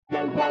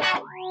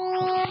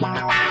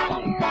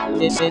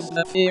This is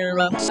the fear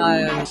of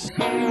science.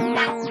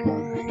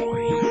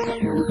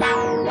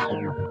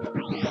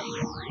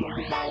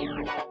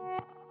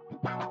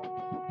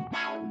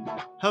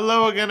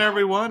 Hello again,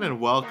 everyone, and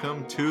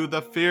welcome to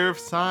The Fear of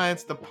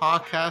Science, the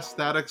podcast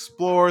that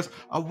explores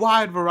a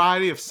wide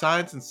variety of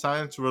science and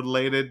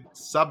science-related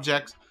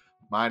subjects.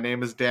 My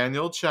name is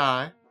Daniel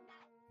Chai,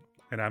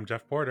 And I'm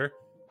Jeff Porter.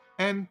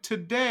 and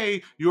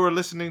today you are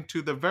listening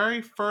to the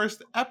very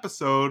first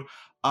episode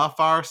of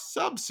our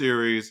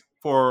sub-series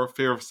for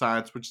Fear of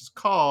Science, which is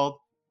called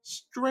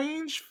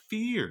Strange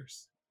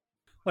Fears.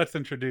 Let's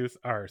introduce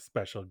our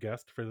special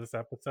guest for this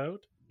episode.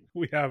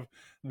 We have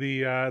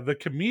the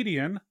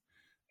comedian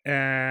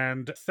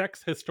and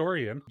sex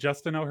historian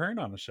Justin O'Hearn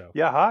on the show.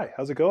 Yeah, hi.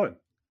 How's it going?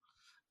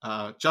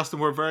 Justin,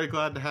 we're very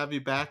glad to have you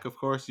back. Of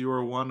course, you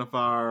were one of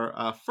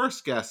our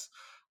first guests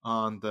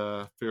on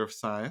the Fear of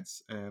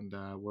Science, and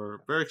we're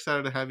very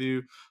excited to have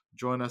you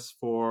join us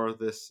for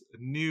this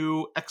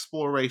new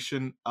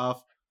exploration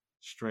of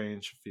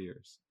strange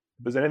fears.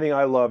 If there's anything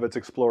I love, it's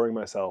exploring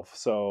myself.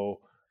 So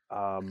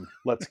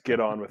let's get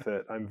on with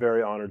it. I'm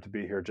very honored to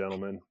be here,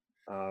 gentlemen.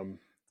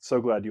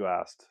 So glad you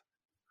asked.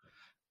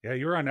 Yeah,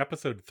 you were on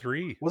episode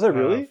 3. Was I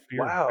really?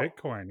 Fear Wow. of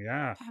Bitcoin,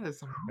 yeah. That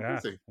is Yeah,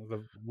 amazing. it was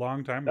a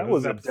long time That ago.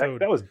 was episode.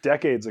 that was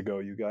decades ago,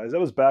 you guys. That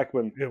was back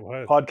when It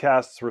was.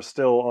 podcasts were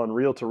still on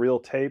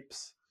reel-to-reel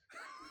tapes.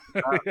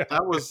 Yeah.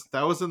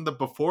 That was in the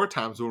before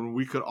times when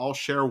we could all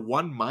share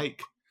one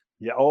mic.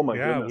 Yeah. Oh my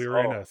Yeah, goodness. we were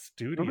in Oh. a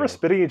studio. Remember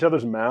spitting each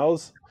other's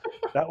mouths?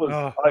 That was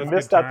Oh, I those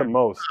missed good that the times.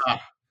 most.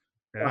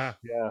 Yeah.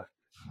 Yeah.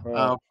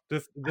 Um,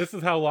 This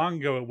is how long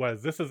ago it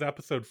was. This is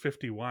episode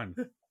 51.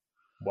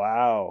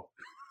 Wow.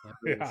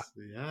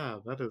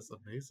 That is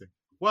amazing.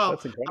 Well,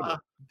 That's incredible.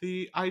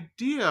 the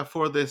idea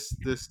for this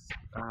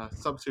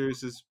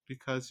sub-series is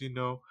because,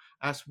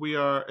 as we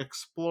are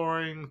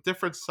exploring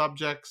different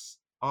subjects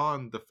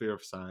on the Fear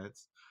of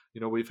Science,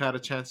 we've had a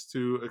chance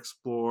to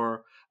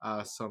explore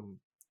some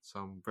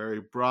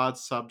very broad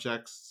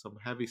subjects, some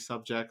heavy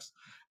subjects,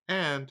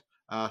 and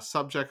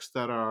subjects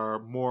that are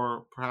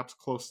more perhaps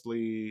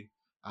closely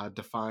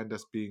defined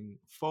as being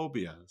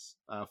phobias.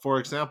 For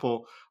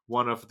example,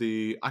 one of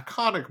the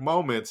iconic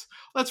moments.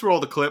 Let's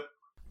roll the clip.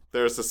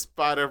 There's a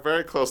spider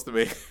very close to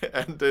me,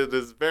 and it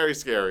is very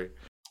scary.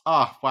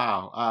 Oh,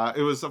 wow.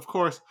 It was, of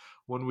course,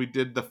 when we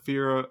did the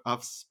Fear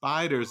of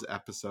Spiders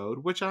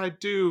episode, which I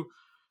do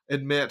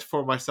admit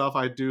for myself,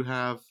 I do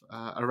have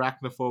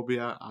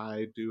arachnophobia.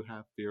 I do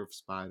have fear of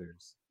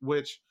spiders,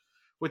 which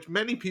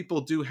many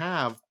people do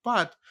have.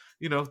 But,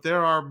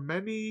 there are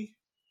many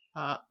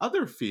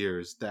other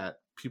fears that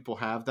people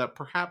have that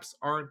perhaps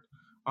aren't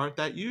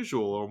that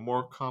usual or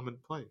more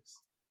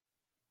commonplace.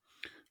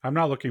 I'm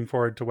not looking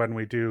forward to when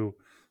we do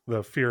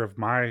the fear of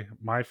my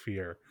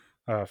fear,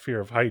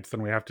 fear of heights,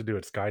 and we have to do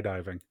it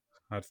skydiving.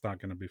 That's not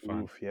going to be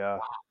fun. Oof, yeah.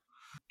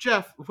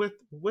 Jeff, with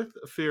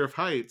fear of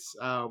heights,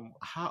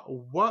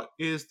 what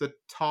is the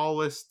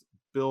tallest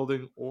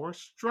building or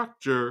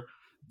structure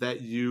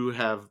that you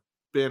have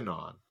been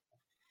on?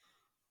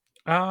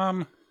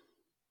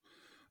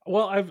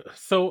 Well,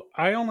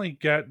 I only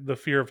get the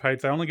fear of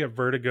heights. I only get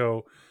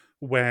vertigo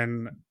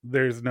when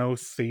there's no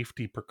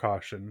safety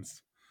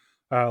precautions.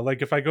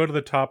 Like if I go to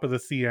the top of the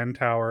CN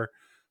tower,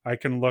 I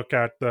can look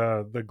at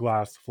the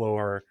glass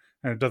floor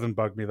and it doesn't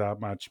bug me that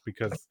much,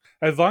 because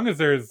as long as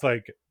there's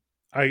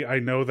I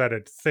know that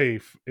it's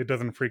safe, it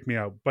doesn't freak me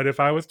out. But if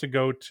I was to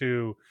go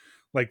to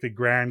like the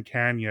Grand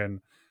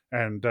Canyon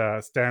and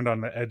stand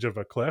on the edge of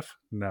a cliff,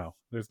 no,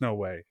 there's no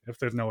way. If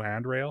there's no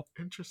handrail,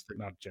 Interesting.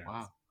 not a chance.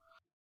 Wow.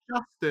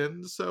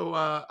 Justin, so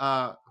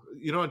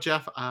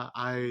Jeff,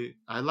 I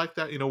like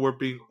that. We're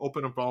being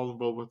open and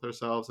vulnerable with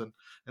ourselves, and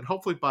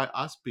hopefully by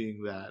us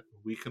being that,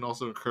 we can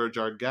also encourage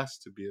our guests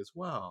to be as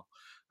well.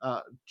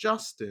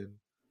 Justin,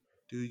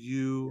 do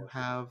you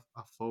have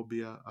a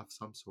phobia of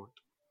some sort?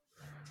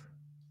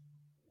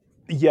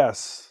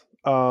 Yes.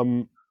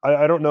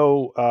 I don't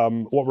know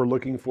what we're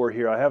looking for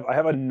here. I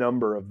have a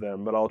number of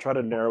them, but I'll try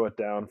to narrow it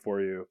down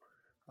for you.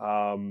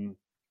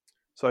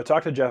 So I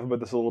talked to Jeff about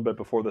this a little bit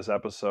before this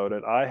episode,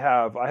 and I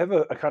have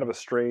a kind of a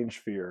strange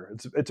fear.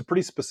 It's a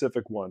pretty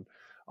specific one.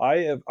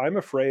 I'm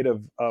afraid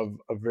of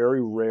a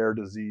very rare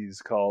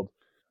disease called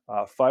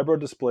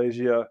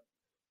fibrodysplasia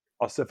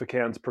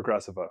ossificans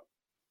progressiva,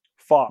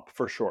 FOP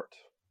for short.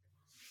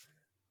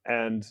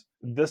 And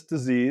this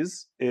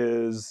disease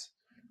is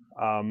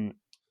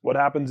what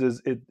happens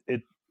is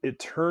it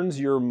turns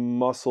your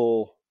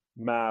muscle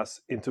mass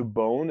into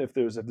bone if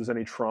there's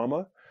any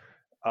trauma.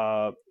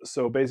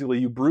 So basically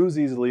you bruise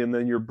easily, and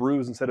then your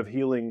bruise, instead of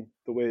healing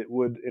the way it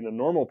would in a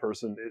normal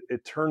person,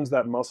 it turns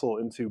that muscle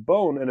into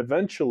bone, and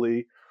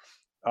eventually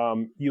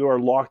you are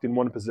locked in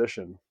one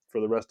position for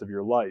the rest of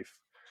your life.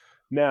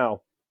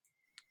 Now,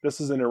 this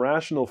is an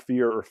irrational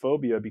fear or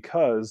phobia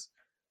because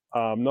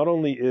not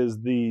only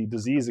is the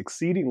disease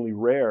exceedingly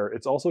rare,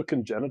 it's also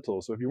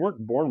congenital. So if you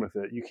weren't born with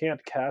it, you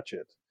can't catch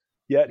it.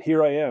 Yet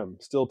here I am,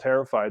 still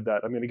terrified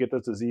that I'm going to get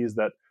this disease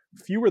that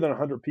fewer than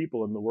 100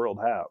 people in the world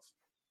have.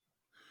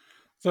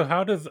 So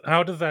how does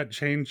that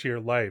change your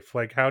life?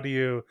 Like how do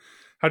you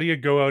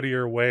go out of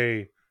your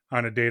way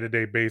on a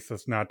day-to-day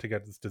basis not to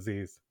get this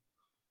disease?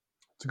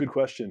 It's a good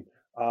question.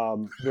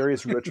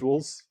 Various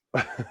rituals.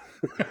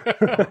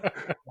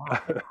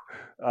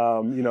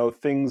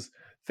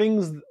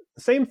 Things,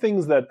 same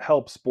things that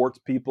help sports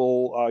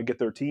people get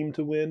their team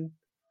to win.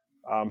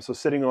 So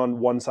sitting on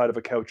one side of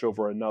a couch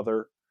over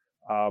another.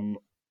 Um,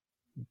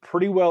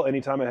 Pretty well,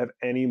 anytime I have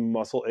any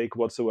muscle ache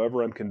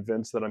whatsoever, I'm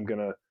convinced that I'm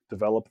going to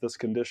develop this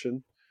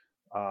condition.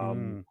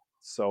 Mm.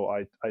 So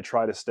I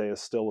try to stay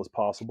as still as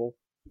possible.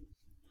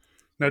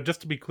 Now, just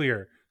to be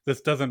clear,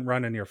 this doesn't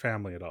run in your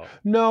family at all.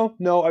 No,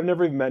 I've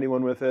never even met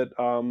anyone with it.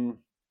 And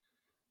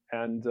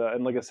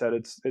like I said,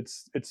 it's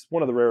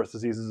one of the rarest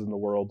diseases in the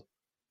world.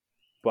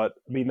 But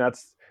I mean,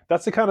 that's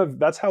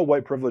how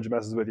white privilege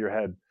messes with your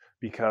head,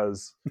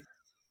 because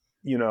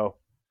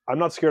I'm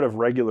not scared of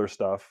regular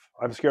stuff.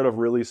 I'm scared of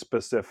really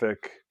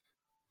specific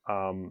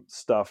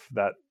stuff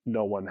that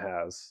no one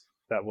has,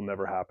 that will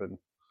never happen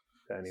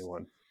to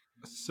anyone.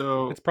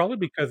 So It's probably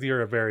because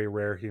you're a very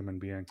rare human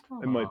being.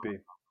 It might be.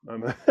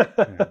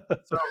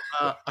 So,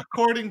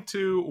 according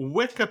to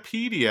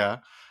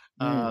Wikipedia,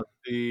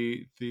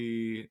 the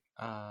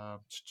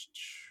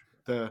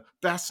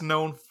best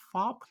known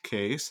FOP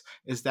case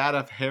is that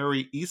of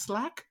Harry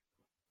Eastlack.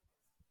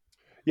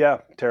 Yeah,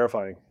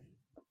 terrifying.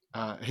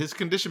 His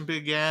condition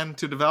began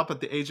to develop at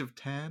the age of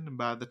 10, and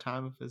by the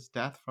time of his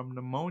death from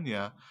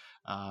pneumonia,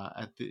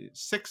 at the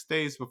 6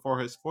 days before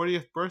his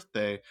 40th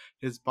birthday,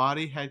 his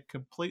body had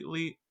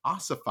completely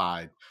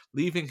ossified,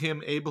 leaving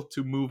him able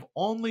to move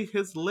only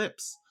his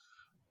lips.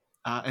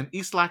 And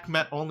Eastlack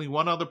met only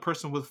one other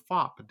person with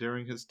FOP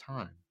during his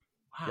time.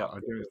 Wow.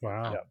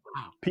 Wow. Yeah.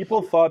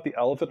 People thought the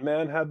Elephant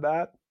Man had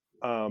that,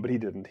 but he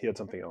didn't. He had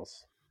something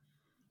else.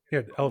 He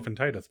had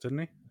elephantitis, didn't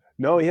he?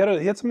 No, he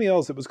had something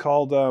else. It was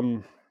called.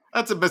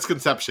 That's a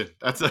misconception.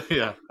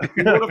 Yeah.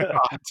 You would have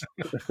thought.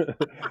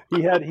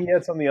 he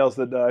had something else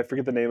that I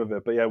forget the name of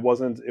it, but yeah, it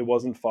wasn't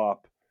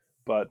FOP,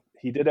 but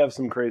he did have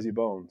some crazy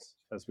bones,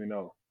 as we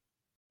know.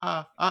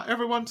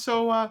 Everyone,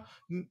 so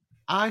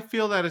I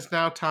feel that it's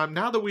now time.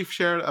 Now that we've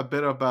shared a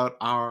bit about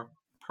our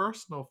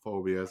personal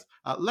phobias,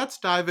 let's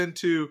dive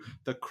into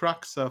the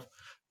crux of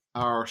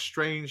our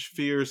Strange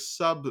Fears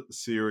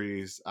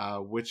sub-series,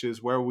 which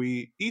is where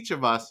each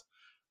of us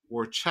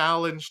were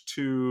challenged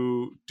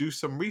to do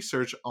some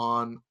research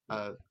on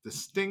a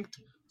distinct,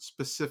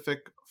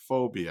 specific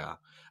phobia.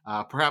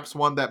 Perhaps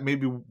one that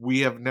maybe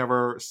we have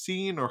never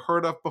seen or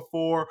heard of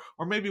before,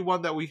 or maybe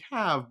one that we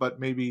have, but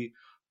maybe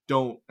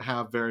don't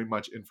have very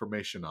much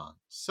information on.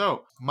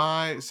 So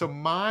my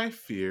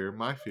fear,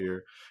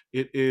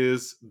 it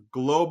is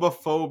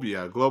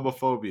globophobia.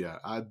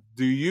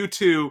 Do you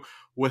two,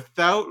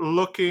 without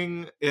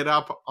looking it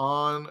up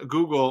on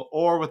Google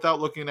or without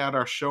looking at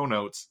our show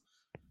notes,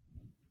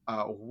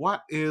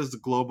 what is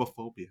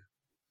globophobia?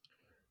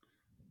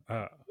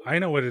 I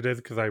know what it is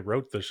because I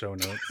wrote the show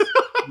notes.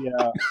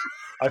 Yeah,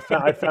 I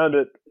found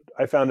it.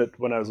 I found it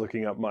when I was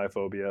looking up my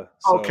phobia.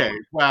 So, okay,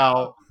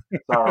 well,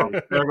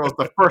 sorry. There goes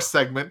the first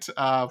segment.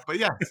 But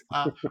yes,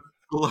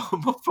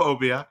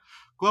 globophobia.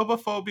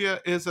 Globophobia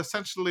is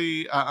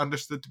essentially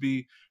understood to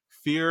be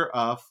fear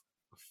of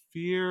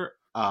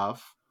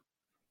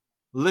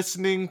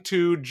listening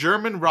to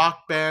German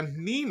rock band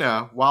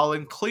Nina while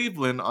in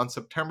Cleveland on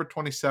September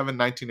 27,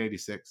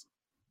 1986.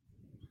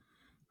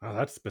 Oh,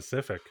 that's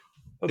specific.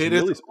 That's It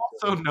really is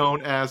also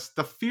known as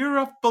the fear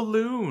of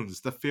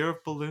balloons.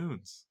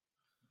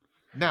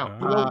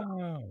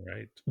 Now,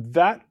 right.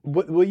 That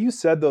what you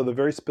said, though, the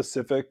very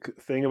specific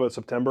thing about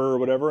September or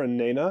whatever and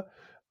Nana,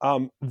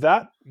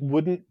 that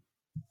wouldn't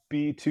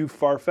be too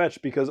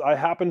far-fetched, because I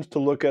happened to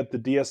look at the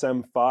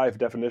DSM-5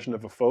 definition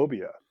of a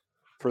phobia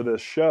for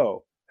this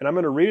show, and I'm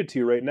going to read it to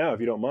you right now if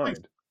you don't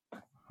mind.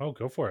 Oh,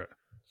 go for it.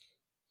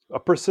 A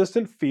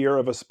persistent fear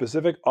of a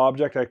specific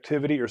object,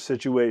 activity, or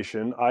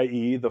situation,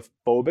 i.e. the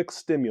phobic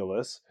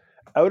stimulus,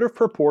 out of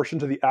proportion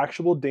to the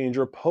actual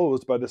danger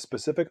posed by the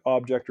specific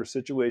object or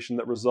situation,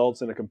 that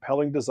results in a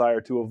compelling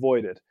desire to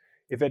avoid it.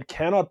 If it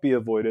cannot be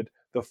avoided,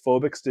 the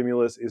phobic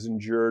stimulus is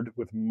endured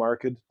with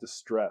marked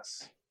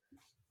distress.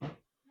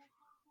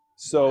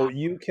 So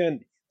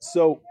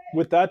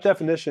with that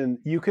definition,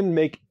 you can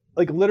make,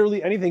 like,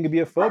 literally anything can be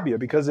a phobia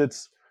because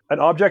it's an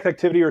object,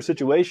 activity, or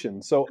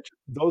situation. So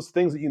those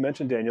things that you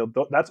mentioned, Daniel,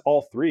 that's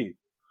all three.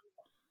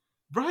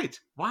 Right.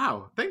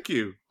 Wow. Thank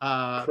you.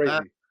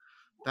 Crazy.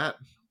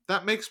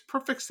 That makes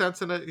perfect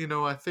sense, and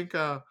I think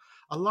a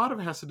lot of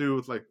it has to do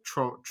with like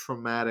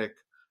traumatic.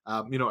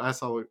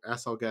 As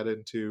I'll get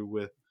into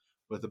with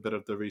a bit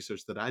of the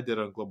research that I did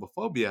on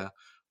globophobia,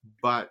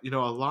 but a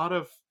lot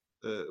of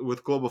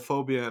with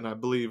globophobia, and I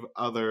believe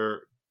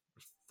other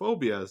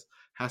phobias,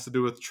 has to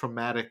do with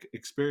traumatic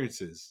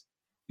experiences,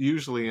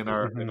 usually in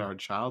our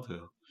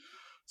childhood.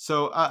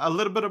 So a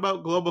little bit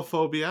about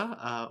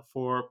globophobia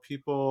for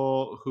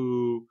people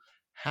who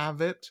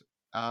have it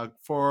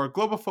for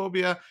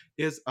globophobia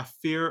is a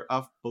fear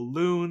of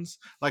balloons.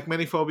 Like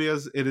many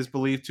phobias, it is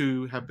believed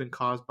to have been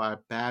caused by a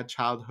bad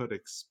childhood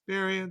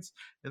experience.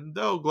 And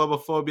though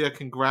globophobia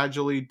can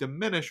gradually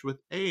diminish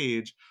with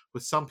age,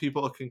 with some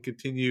people it can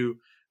continue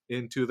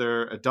into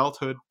their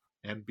adulthood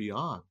and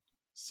beyond.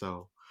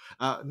 So,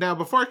 now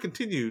before I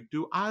continue,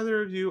 do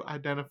either of you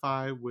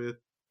identify with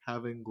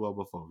having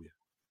globophobia?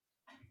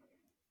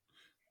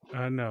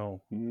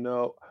 No.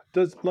 No.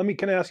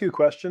 Can I ask you a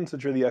question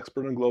since you're the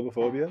expert on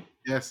globophobia?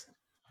 Yes.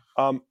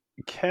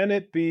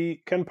 Can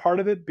part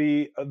of it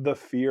be the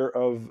fear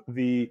of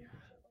the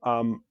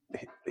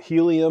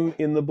helium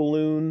in the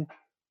balloon?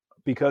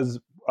 Because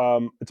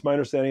it's my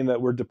understanding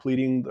that we're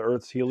depleting the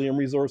Earth's helium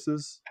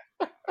resources.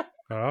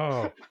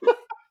 Oh.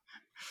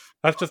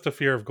 That's just a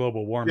fear of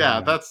global warming.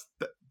 Yeah, then.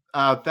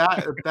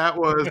 that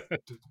was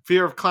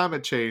fear of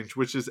climate change,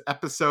 which is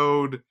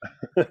episode.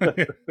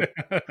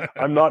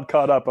 I'm not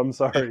caught up. I'm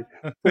sorry.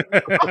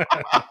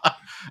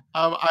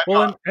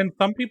 Well, and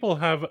some people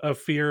have a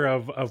fear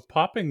of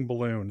popping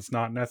balloons,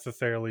 not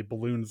necessarily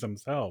balloons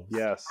themselves.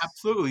 Yes.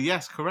 Absolutely,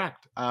 yes,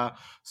 correct.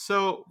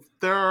 So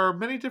there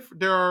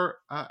are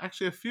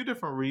actually a few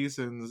different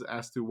reasons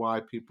as to why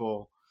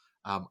people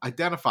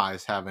identify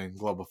as having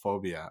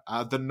globophobia.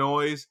 The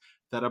noise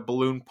that a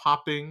balloon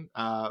popping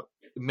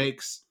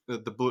makes,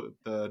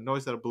 the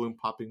noise that a balloon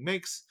popping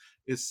makes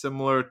is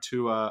similar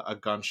to a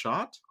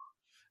gunshot.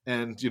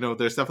 And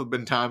there's definitely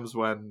been times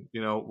when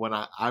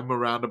I'm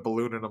around a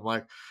balloon and I'm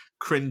like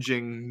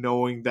cringing,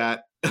 knowing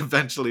that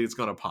eventually it's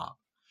gonna pop.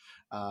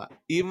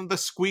 Even the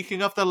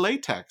squeaking of the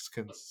latex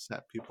can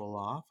set people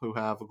off who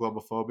have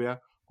globophobia,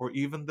 or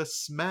even the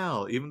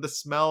smell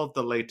of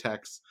the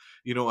latex,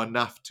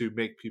 enough to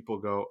make people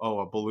go, "Oh,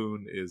 a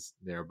balloon is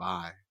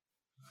nearby."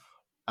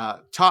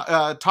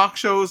 Talk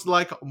shows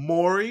like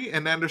Maury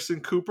and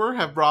Anderson Cooper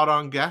have brought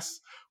on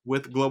guests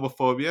with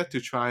globophobia to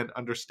try and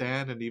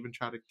understand and even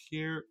try to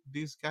cure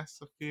these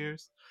guests'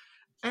 fears.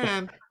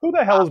 And who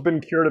the hell has been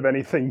cured of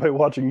anything by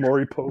watching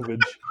Maury Povich?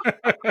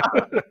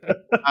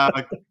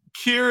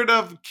 Cured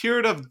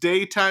of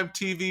daytime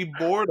TV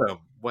boredom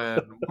when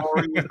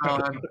Maury is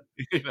on.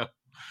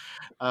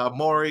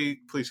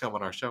 Maury, please come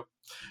on our show.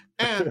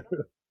 And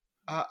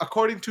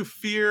according to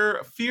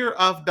fearof.net,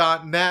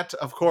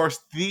 of course,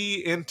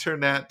 the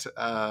internet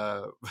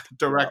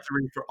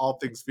directory for all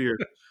things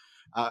feared,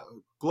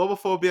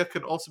 globophobia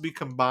can also be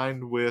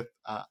combined with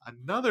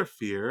another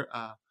fear,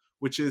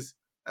 which is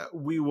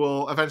we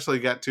will eventually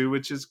get to,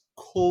 which is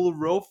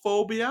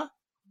coulrophobia,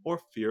 or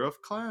fear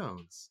of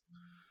clowns.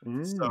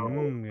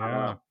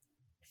 So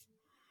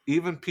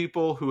even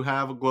people who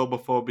have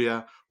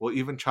globophobia will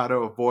even try to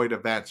avoid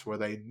events where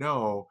they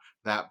know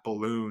that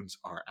balloons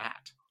are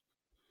at.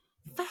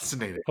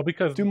 Fascinating. Well,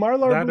 because do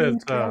Mylar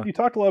balloons count? You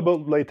talked a lot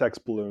about latex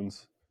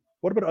balloons.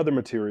 What about other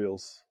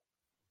materials?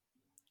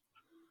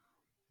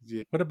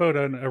 Yeah. What about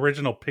an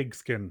original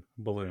pigskin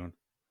balloon?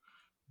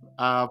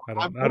 I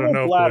don't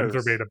know bladders?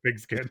 if balloons are made of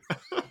pigskin.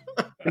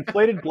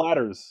 Inflated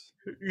bladders.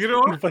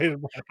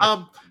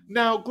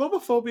 Now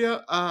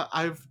globophobia,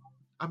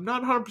 I'm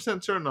not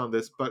 100% certain on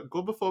this, but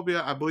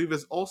globophobia, I believe,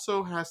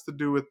 also has to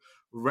do with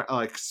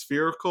like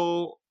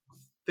spherical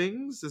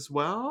things as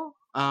well.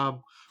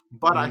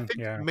 But I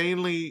think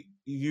mainly,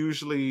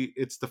 usually,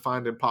 it's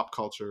defined in pop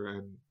culture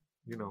and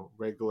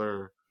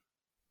regular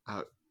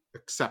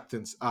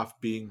acceptance of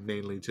being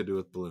mainly to do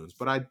with balloons.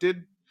 But I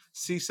did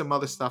see some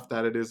other stuff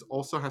that it is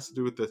also has to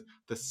do with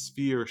the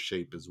sphere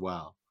shape as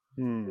well.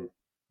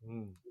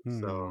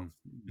 So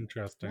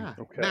interesting. Yeah.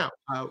 Okay. Now,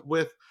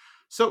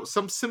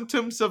 some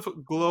symptoms of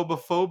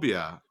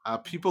globophobia.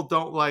 People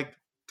don't like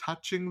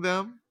touching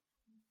them.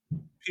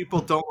 People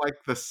don't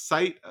like the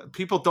sight.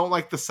 People don't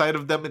like the sight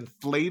of them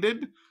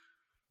inflated.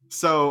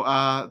 So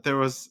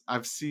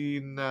I've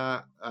seen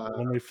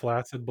only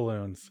flaccid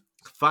balloons.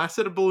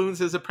 Flaccid balloons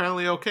is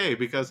apparently okay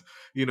because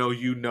you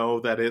know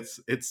that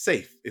it's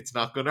safe. It's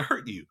not going to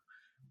hurt you.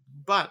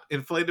 But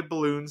inflated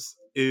balloons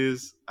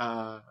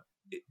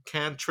it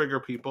can trigger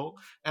people,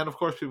 and of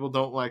course people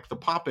don't like the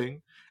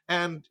popping.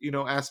 And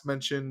as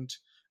mentioned,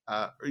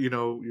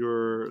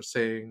 you're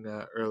saying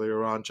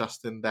earlier on,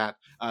 Justin, that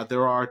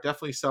there are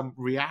definitely some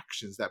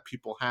reactions that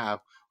people have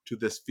to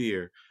this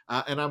fear,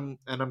 and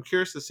I'm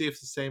curious to see if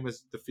it's the same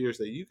as the fears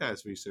that you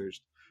guys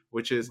researched,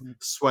 which is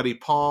sweaty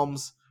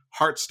palms,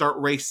 heart start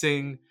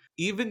racing,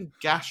 even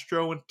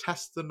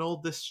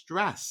gastrointestinal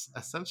distress.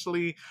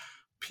 Essentially,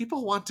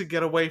 people want to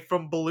get away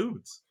from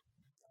balloons.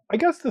 I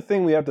guess the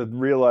thing we have to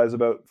realize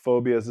about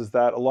phobias is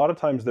that a lot of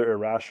times they're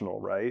irrational,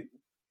 right?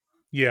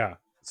 Yeah.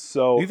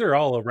 So these are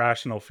all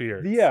irrational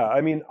fears. Yeah, I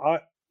mean,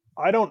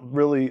 I don't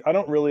really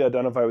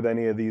identify with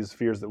any of these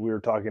fears that we were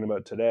talking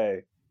about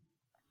today.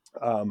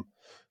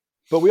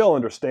 But we all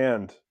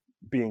understand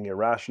being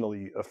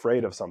irrationally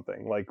afraid of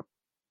something. Like,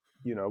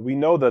 we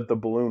know that the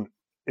balloon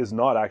is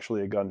not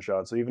actually a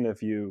gunshot. So even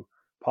if you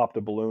popped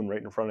a balloon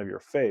right in front of your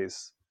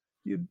face,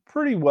 you'd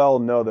pretty well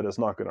know that it's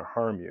not going to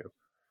harm you.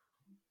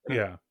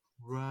 Yeah.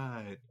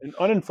 Right. An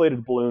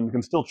uninflated balloon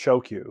can still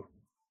choke you.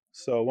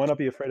 So why not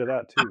be afraid of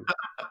that too?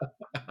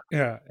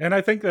 Yeah, and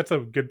I think that's a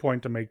good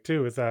point to make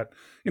too. Is that,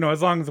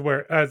 as long as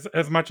we're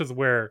as much as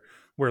we're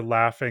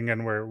laughing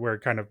and we're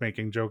kind of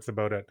making jokes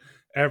about it,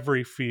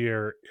 every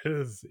fear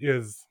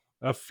is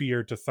a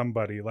fear to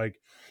somebody. Like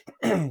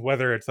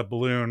whether it's a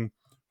balloon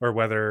or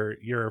whether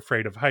you're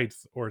afraid of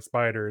heights or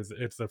spiders,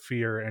 it's a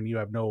fear and you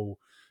have no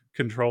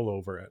control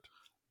over it.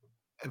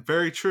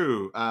 Very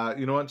true.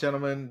 You know what,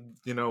 gentlemen?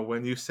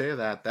 When you say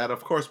that, that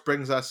of course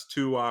brings us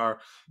to our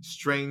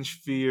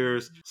strange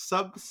fears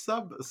sub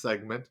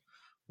segment,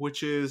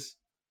 which is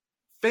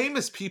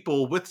famous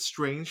people with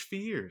strange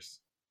fears.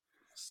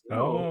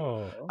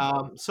 So,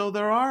 Oh, so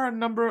there are a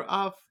number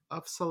of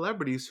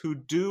celebrities who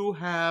do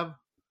have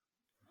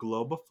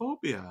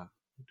globophobia.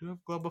 Who do have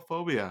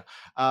globophobia?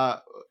 Uh,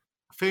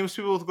 Famous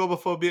people with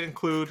globophobia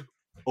include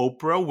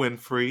Oprah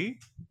Winfrey.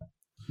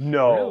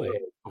 No. really?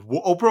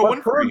 Oprah But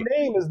her Winfrey.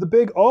 name is the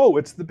big O.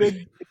 It's the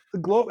big. It's the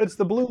globe. It's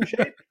the balloon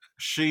shape.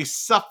 She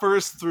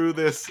suffers through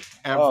this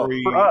Oh,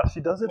 every. for us. She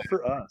does it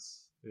for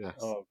us. Yes.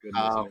 Oh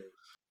goodness. Um,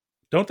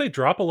 Don't they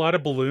drop a lot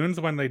of balloons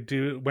when they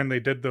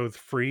did those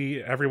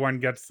free everyone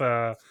gets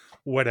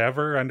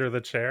whatever under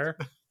the chair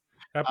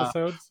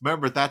episodes?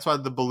 Remember, that's why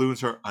the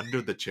balloons are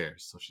under the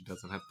chairs, so she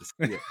doesn't have to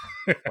see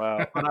it.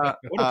 Wow. But,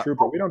 What a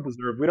trooper. We don't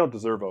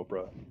deserve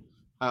Oprah.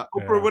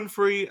 Oprah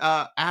Winfrey,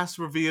 as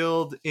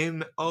revealed in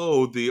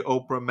the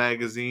Oprah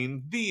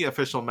magazine, the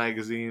official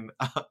magazine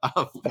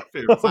of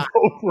favorite science.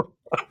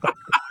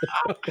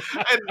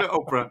 And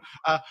Oprah,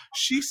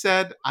 she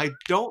said, "I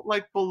don't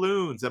like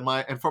balloons,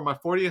 and for my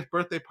 40th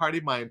birthday party,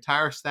 my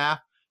entire staff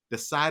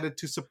decided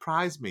to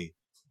surprise me.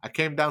 I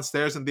came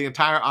downstairs and the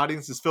entire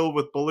audience is filled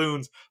with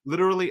balloons.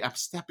 Literally, I'm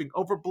stepping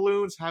over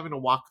balloons, having to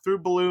walk through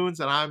balloons,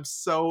 and I'm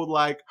so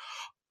like,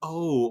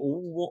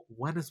 oh,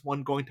 when is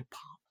one going to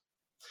pop?"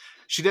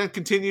 She then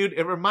continued,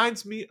 "It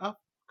reminds me of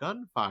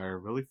gunfire.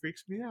 Really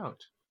freaks me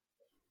out."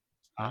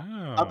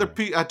 Oh.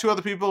 Two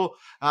other people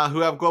who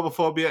have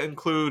globophobia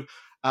include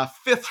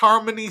Fifth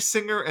Harmony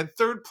singer and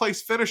third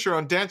place finisher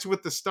on Dancing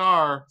with the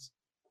Stars,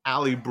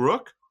 Ali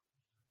Brooke,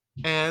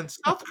 and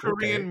South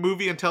Korean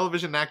movie and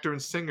television actor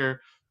and singer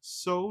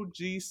So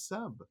Ji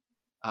Sub.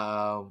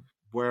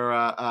 Where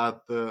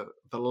the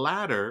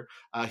latter,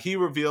 he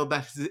revealed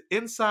that his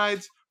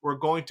insides were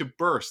going to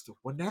burst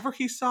whenever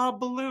he saw a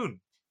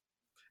balloon,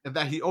 and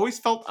that he always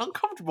felt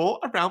uncomfortable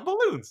around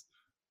balloons.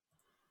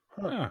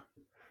 Huh.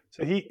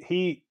 So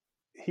he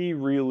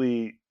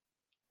really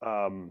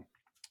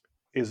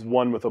is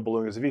one with a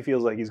balloon, because if he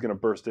feels like he's going to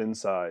burst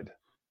inside,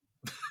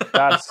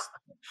 that's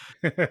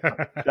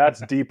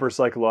deeper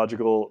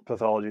psychological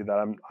pathology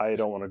that I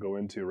don't want to go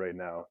into right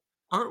now.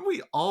 Aren't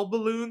we all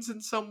balloons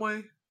in some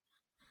way?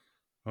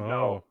 Oh,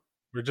 No.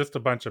 we're just a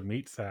bunch of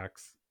meat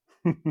sacks.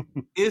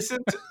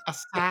 Isn't a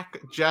sack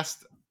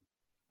just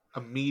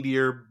a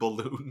meteor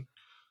balloon?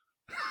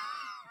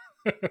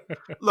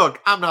 Look,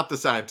 I'm not the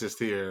scientist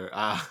here.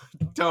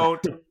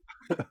 Don't.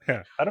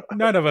 Yeah. I don't.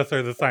 None of us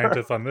are the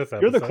scientists on this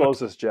episode. You're the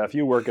closest, Jeff.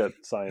 You work at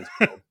Science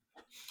World.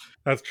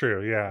 That's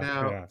true. Yeah.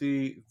 Now,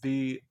 yeah.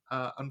 the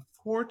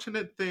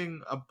unfortunate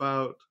thing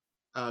about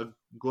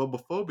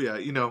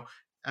globophobia,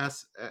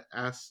 as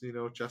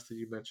Justin,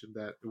 you mentioned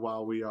that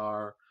while we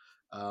are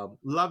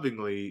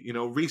lovingly,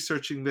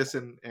 researching this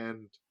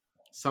and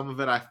some of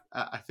it,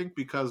 I think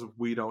because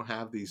we don't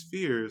have these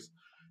fears,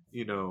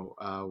 we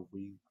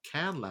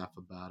can laugh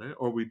about it,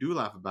 or we do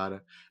laugh about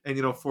it.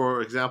 And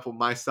for example,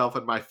 myself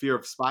and my fear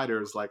of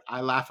spiders, like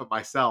I laugh at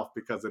myself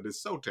because it is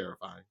so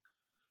terrifying.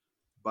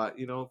 But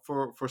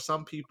for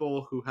some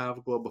people who have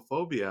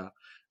globophobia,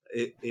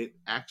 it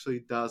actually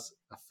does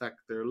affect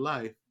their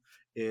life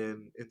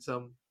in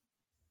some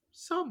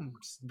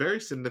very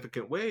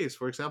significant ways.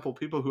 For example,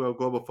 people who have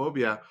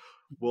globophobia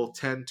will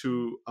tend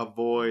to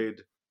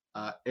avoid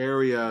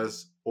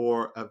areas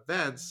or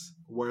events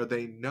where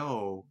they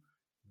know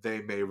they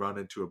may run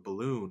into a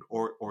balloon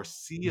or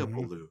see a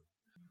balloon.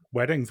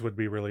 Weddings would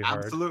be really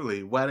hard.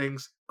 Absolutely.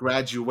 Weddings,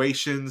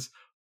 graduations,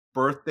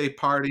 birthday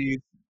parties.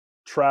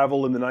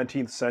 Travel in the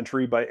 19th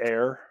century by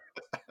air.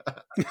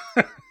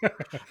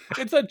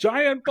 It's a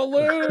giant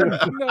balloon.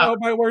 No,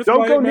 my worst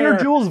Don't go nightmare.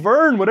 near Jules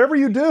Verne, whatever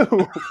you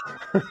do.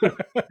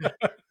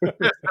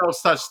 There's no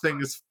such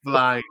thing as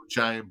flying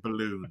giant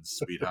balloons,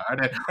 sweetheart.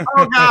 And,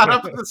 oh God,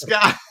 up in the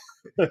sky.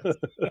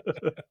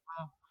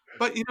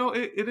 But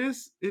it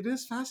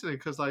is fascinating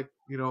because, like,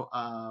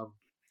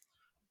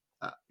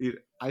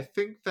 I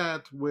think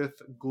that with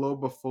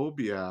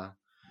globophobia,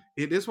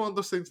 it is one of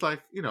those things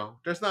like,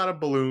 there's not a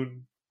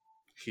balloon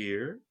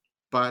here,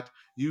 but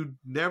you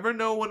never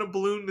know when a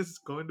balloon is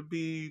going to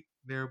be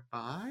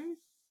nearby.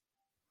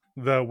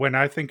 When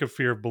I think of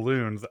fear of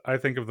balloons, I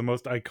think of the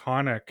most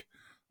iconic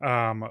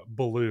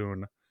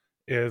balloon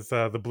is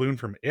the balloon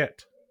from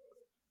It.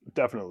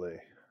 Definitely.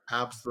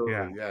 Absolutely,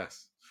 Yeah.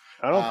 yes.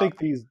 I don't think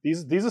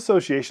these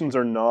associations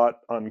are not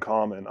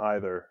uncommon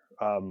either.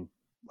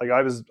 Like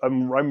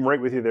I'm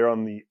right with you there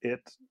on the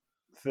It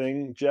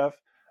thing, Jeff.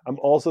 I'm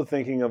also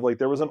thinking of, like,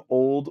 there was an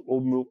old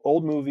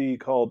movie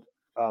called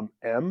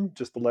M,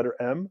 just the letter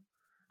M,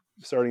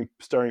 starring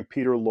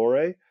Peter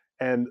Lorre,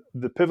 and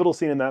the pivotal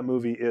scene in that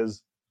movie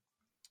is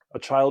a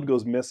child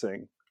goes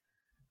missing,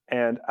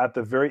 and at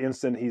the very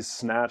instant he's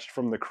snatched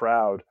from the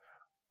crowd,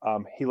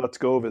 he lets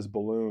go of his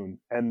balloon,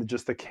 and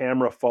just the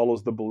camera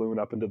follows the balloon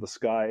up into the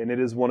sky, and it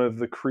is one of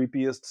the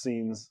creepiest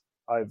scenes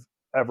I've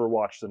ever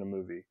watched in a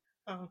movie.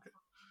 Oh, okay.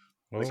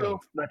 Whoa. So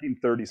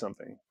 1930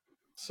 something.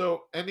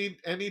 So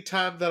any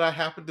time that I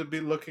happen to be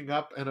looking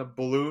up and a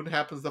balloon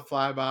happens to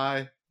fly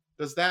by,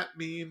 does that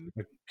mean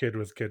The kid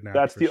was kidnapped.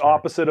 That's for the sure.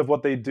 opposite of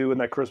what they do in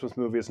that Christmas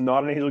movie. It's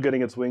not an angel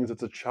getting its wings;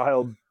 it's a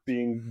child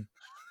being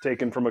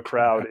taken from a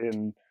crowd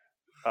in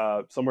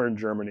somewhere in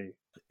Germany.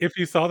 If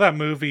you saw that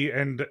movie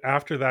and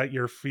after that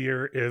your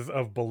fear is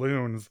of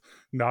balloons,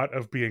 not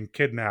of being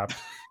kidnapped,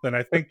 then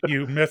I think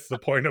you missed the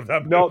point of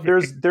that movie. No,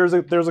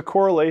 there's a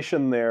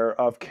correlation there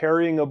of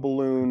carrying a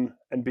balloon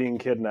and being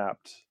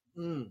kidnapped.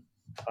 That's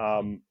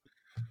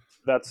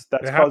It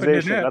happened, causation.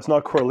 didn't it? That's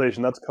not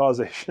correlation. That's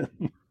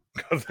causation.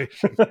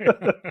 Causation.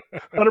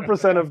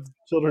 100% of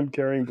children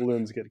carrying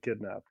balloons get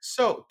kidnapped.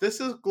 so?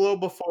 This is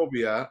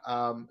globophobia.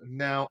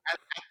 Now, at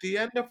the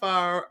end of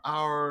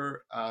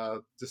our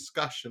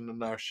discussion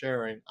and our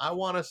sharing, I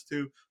want us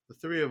to, the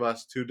three of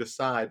us, to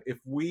decide if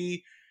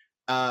we,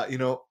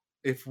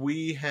 if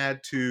we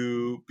had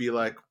to be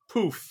like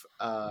poof,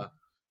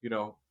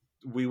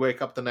 we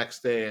wake up the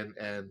next day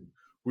and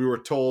we were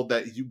told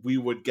that we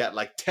would get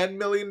like $10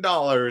 million,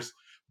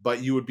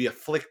 but you would be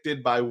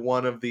afflicted by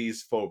one of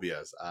these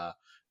phobias.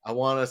 I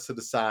want us to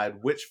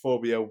decide which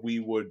phobia we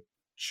would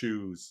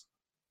choose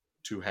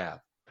to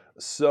have.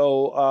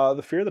 So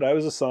the fear that I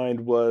was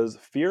assigned was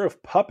fear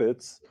of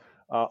puppets,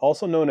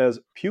 also known as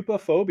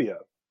pupaphobia.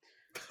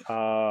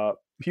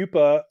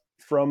 Pupa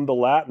from the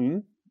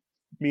Latin,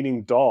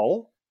 meaning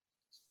doll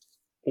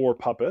or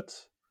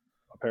puppet,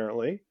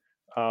 apparently.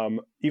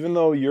 Even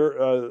though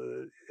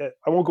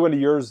I won't go into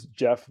yours,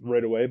 Jeff,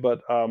 right away,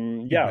 but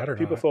better not.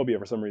 pupaphobia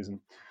for some reason.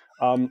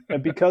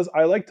 And because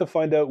I like to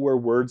find out where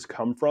words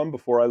come from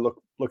before I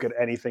look at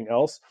anything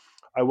else,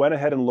 I went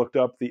ahead and looked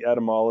up the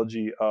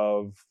etymology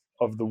of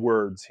the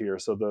words here.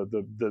 So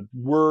the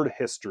word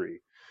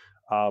history.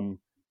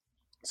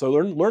 So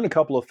learn a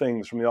couple of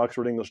things from the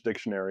Oxford English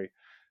Dictionary.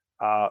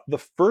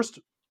 The first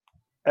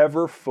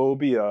ever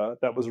phobia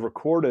that was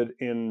recorded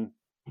in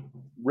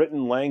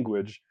written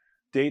language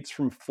dates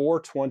from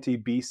 420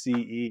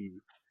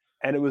 BCE,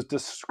 and it was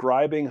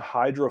describing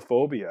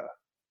hydrophobia,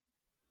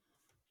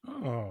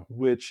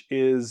 which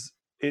is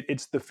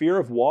it's the fear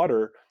of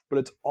water, but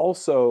it's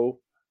also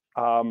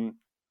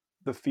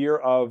the fear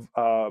of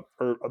or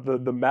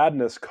the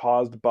madness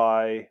caused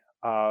by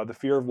the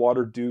fear of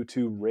water due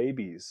to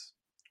rabies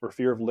or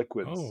fear of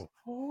liquids.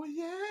 Oh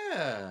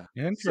yeah.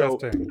 So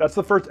Interesting. that's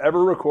the first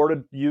ever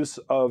recorded use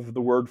of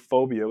the word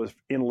phobia. It was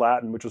in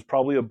Latin, which was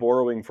probably a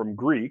borrowing from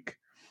Greek.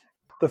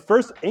 The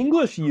first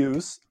English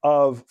use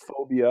of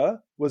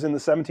phobia was in the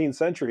 17th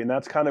century, and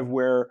that's kind of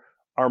where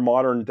our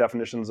modern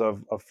definitions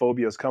of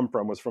phobias come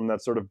from, was from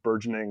that sort of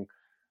burgeoning,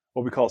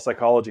 what we call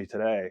psychology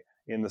today,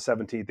 in the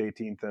 17th,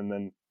 18th, and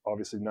then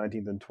obviously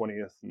 19th and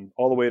 20th, and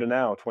all the way to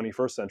now,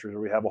 21st century,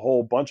 where we have a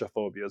whole bunch of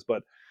phobias.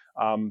 But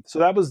so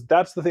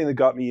that's the thing that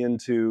got me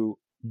into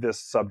this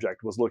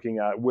subject, was looking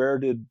at where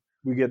did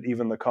we get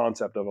even the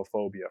concept of a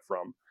phobia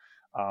from.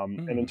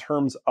 And in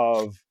terms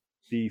of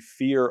the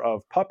fear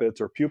of puppets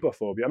or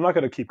pupaphobia, I'm not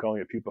going to keep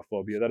calling it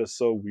pupaphobia. That is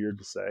so weird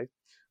to say.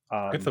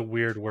 It's a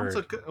weird word.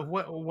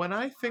 When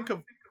I think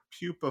of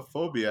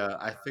pupaphobia,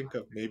 I think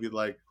of maybe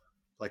like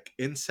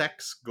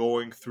insects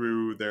going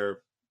through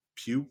their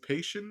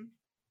pupation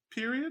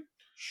period.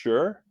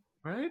 Sure.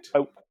 Right?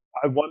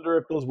 I wonder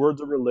if those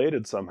words are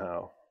related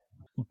somehow.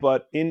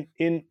 But in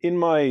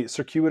my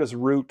circuitous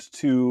route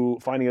to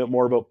finding out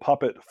more about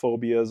puppet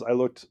phobias, I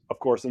looked, of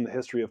course, in the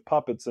history of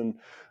puppets. And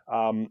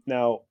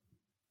now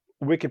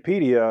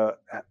Wikipedia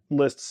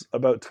lists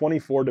about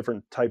 24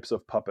 different types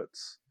of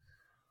puppets.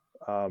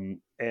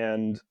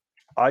 And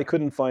I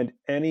couldn't find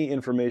any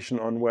information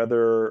on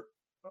whether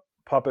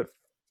puppet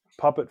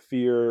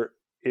fear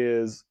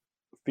is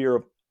fear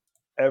of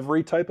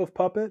every type of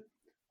puppet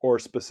or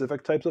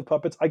specific types of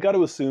puppets. I got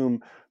to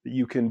assume that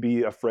you can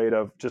be afraid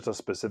of just a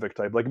specific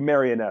type, like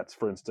marionettes,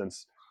 for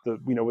instance,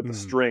 with the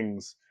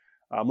strings,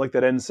 like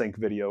that NSYNC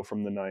video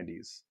from the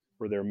 90s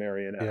where they're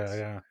marionettes.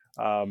 Yeah.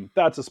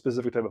 That's a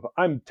specific type of.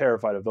 I'm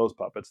terrified of those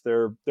puppets.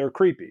 They're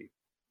creepy.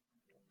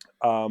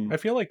 I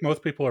feel like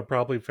most people are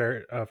probably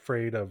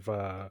afraid of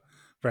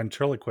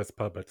ventriloquist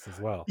puppets as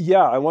well.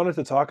 Yeah, I wanted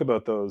to talk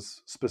about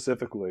those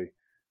specifically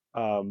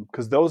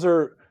because those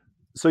are.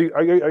 So,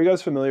 are you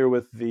guys familiar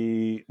with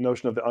the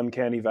notion of the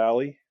uncanny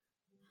valley?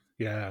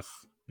 Yes.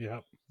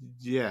 Yep.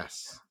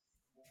 Yes.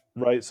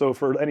 Right. So,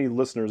 for any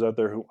listeners out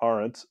there who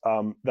aren't,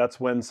 that's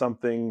when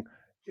something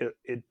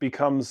it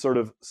becomes sort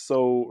of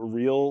so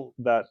real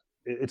that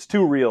it's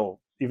too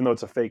real, even though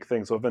it's a fake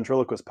thing. So, a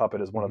ventriloquist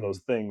puppet is one of those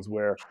things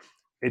where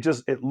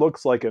it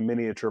looks like a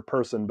miniature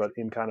person, but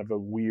in kind of a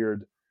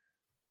weird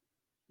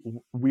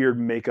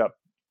makeup,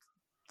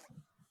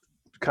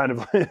 kind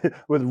of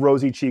with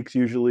rosy cheeks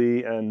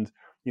usually, and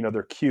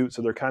they're cute,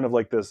 so they're kind of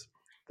like this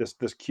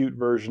cute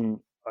version,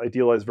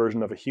 idealized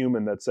version of a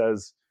human that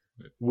says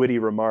witty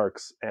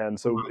remarks, and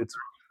so it's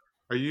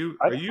Are you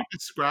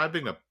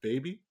describing a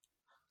baby?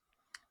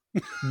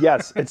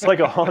 yes, it's like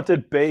a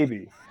haunted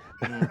baby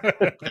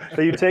that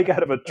you take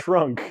out of a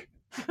trunk.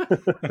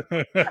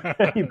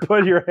 And you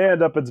put your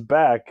hand up its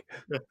back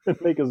and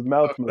make his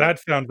mouth move. That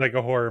sounds like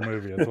a horror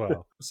movie as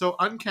well. So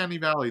Uncanny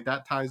Valley,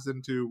 that ties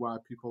into why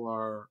people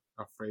are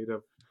afraid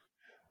of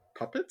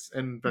puppets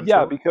and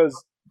Yeah,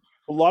 because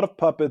a lot of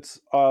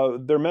puppets,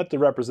 they're meant to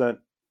represent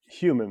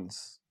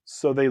humans,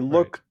 so they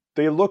look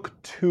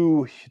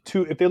too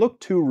if they look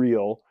too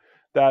real,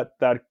 that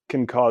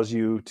can cause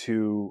you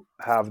to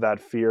have that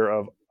fear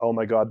of, oh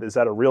my god, is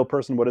that a real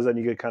person? What is that? And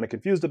you get kind of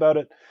confused about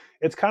it.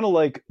 It's kind of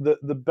like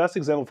the best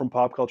example from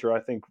pop culture, I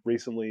think,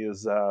 recently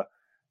is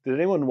did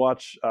anyone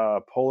watch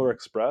Polar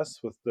Express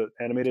with the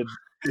animated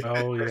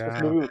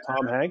Christmas movie with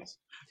Tom Hanks?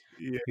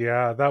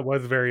 Yeah, that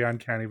was very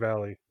Uncanny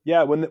Valley.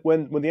 Yeah, when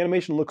the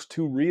animation looks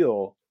too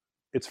real,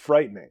 it's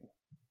frightening,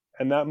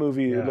 and that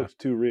movie it looked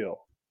too real.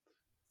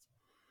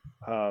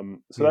 So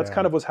that's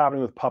kind of what's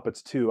happening with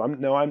puppets too.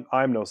 I'm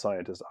no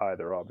scientist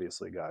either,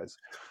 obviously, guys,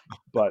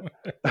 but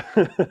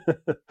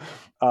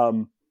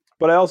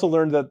but I also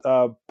learned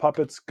that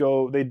puppets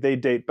they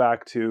date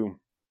back to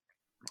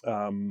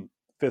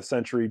 5th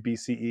century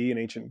BCE in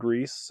ancient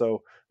Greece.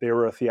 So they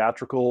were a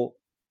theatrical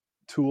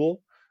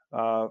tool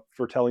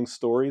for telling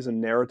stories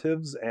and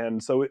narratives,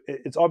 and so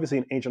it's obviously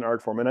an ancient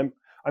art form. And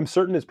I'm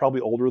certain it's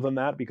probably older than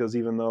that, because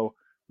even though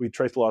we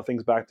traced a lot of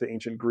things back to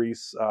ancient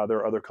Greece, there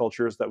are other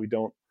cultures that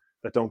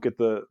don't get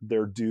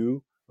their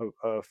due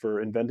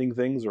for inventing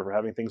things or for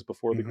having things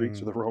before the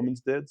Greeks or the Romans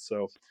did.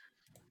 So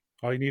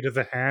all you need is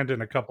a hand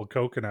and a couple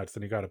coconuts,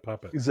 and you got a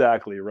puppet.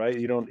 Exactly, right?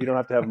 You don't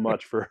have to have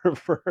much for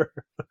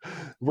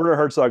Werner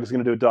Herzog is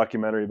going to do a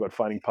documentary about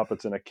finding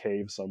puppets in a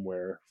cave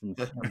somewhere from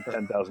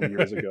 10,000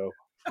 years ago.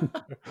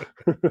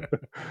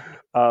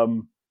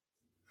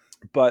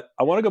 But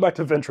I want to go back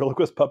to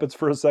ventriloquist puppets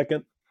for a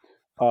second.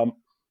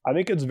 I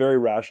think it's very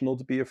rational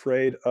to be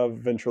afraid of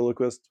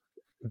ventriloquist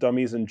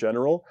dummies in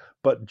general,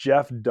 but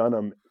Jeff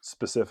Dunham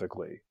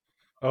specifically.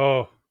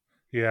 Oh,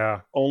 yeah.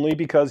 Only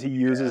because he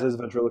uses his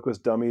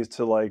ventriloquist dummies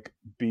to like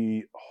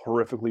be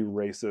horrifically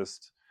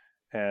racist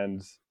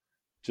and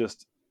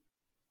just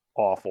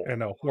awful.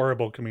 And a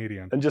horrible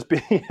comedian. And just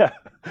be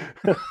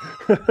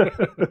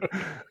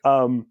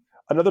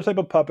another type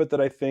of puppet that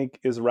I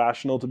think is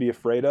rational to be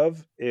afraid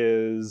of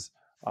is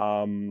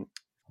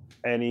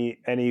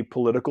any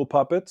political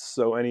puppets.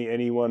 So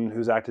anyone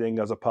who's acting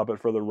as a puppet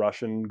for the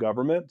Russian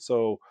government.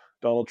 So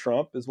Donald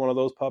Trump is one of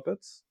those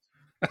puppets.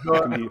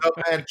 The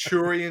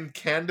Manchurian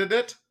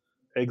Candidate.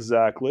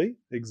 Exactly.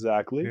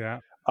 Yeah.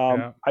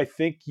 I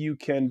think you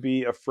can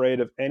be afraid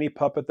of any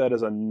puppet that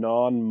is a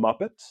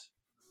non-Muppet.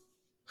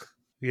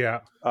 Yeah.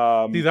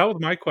 See, that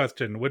was my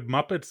question. Would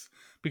Muppets?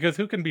 Because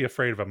who can be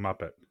afraid of a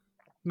Muppet?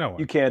 No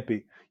one. You can't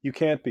be.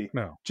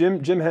 No.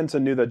 Jim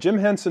Henson knew that. Jim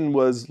Henson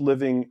was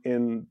living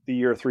in the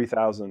year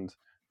 3000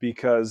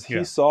 because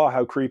he saw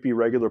how creepy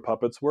regular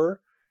puppets were,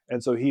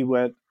 and so he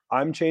went,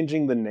 "I'm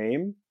changing the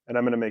name, and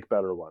I'm going to make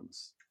better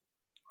ones."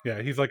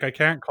 Yeah, he's like, I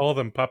can't call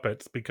them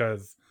puppets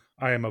because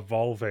I am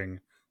evolving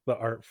the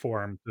art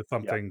form to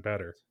something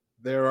better.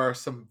 There are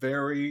some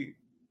very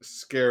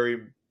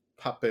scary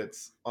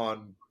puppets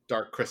on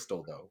Dark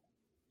Crystal, though.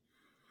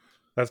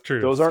 That's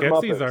true. Those aren't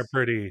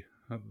Skeksis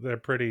they're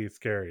pretty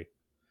scary.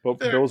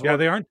 But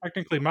they aren't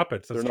technically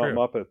Muppets. That's they're true.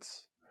 Not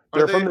Muppets.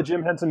 They're from the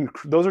Jim Henson.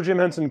 Those are Jim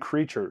Henson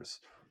creatures.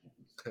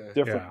 Okay.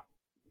 Different. Yeah.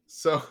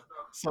 So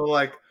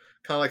like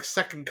kind of like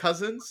second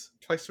cousins,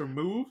 twice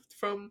removed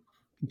from.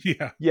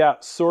 Yeah,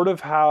 sort of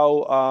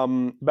how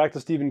back to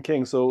Stephen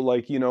King. So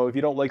like, if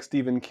you don't like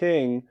Stephen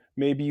King,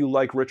 maybe you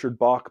like Richard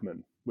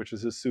Bachman, which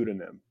is his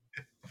pseudonym.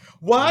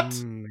 What?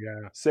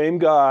 Yeah. Same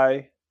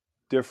guy,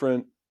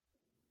 different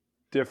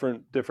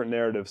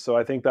narrative. So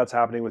I think that's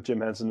happening with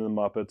Jim Henson and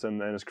the Muppets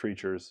and his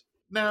creatures.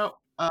 Now,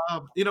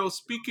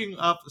 speaking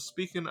of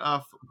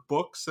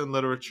books and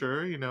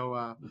literature,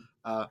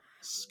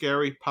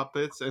 scary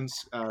puppets and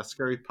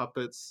scary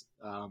puppets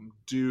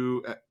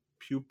do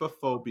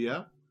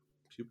pupophobia.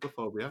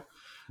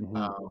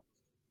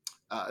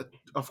 Mm-hmm.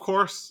 Of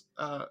course,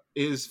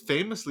 is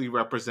famously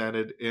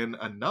represented in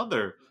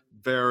another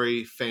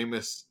very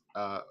famous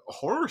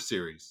horror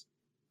series.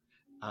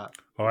 I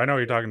know what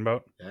you're talking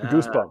about. Yeah.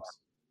 Goosebumps.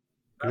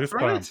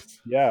 Right.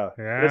 Yeah.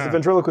 It's a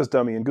ventriloquist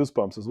dummy in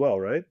Goosebumps as well,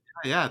 right?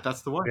 Yeah,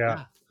 that's the one.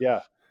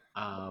 Yeah.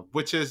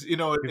 Which is, he's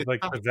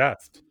like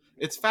possessed.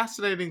 It's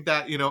fascinating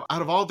that,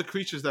 out of all the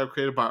creatures that were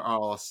created by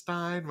R.L.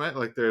 Stine, right?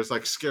 Like there's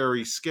like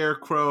scary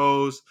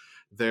scarecrows,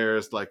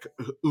 there's like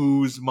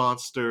ooze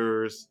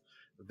monsters,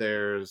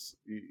 there's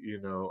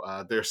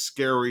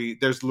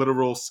there's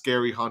literal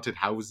scary haunted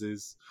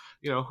houses.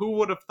 Who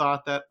would have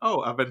thought that,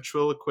 a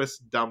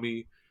ventriloquist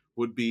dummy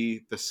would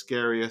be the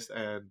scariest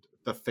and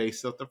the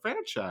face of the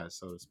franchise,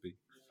 so to speak.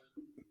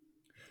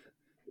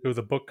 It was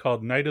a book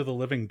called Night of the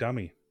Living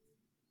Dummy.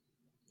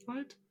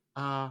 Right?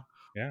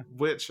 Yeah.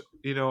 Which,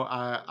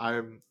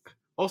 I'm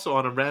also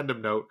on a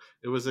random note,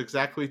 it was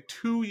exactly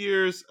 2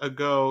 years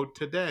ago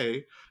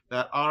today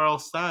that R.L.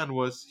 Stine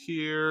was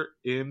here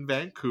in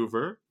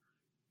Vancouver,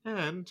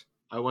 and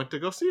I went to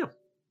go see him.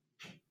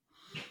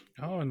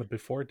 Oh, in the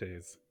before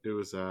days. It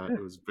was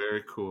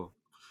very cool.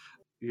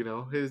 You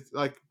know, his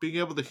like being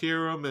able to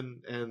hear him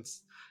and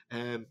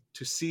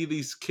to see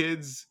these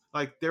kids,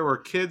 like there were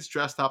kids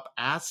dressed up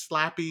as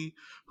Slappy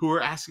who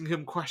were asking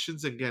him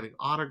questions and getting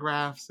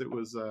autographs. It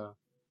was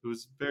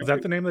very Is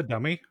that the name of the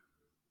dummy?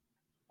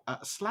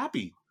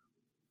 Slappy.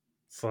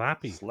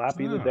 Slappy.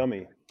 Slappy the Oh.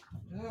 dummy.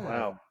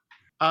 Wow.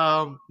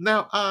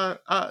 Now,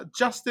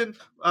 Justin,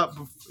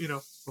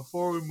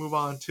 before we move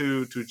on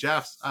to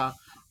Jeff's,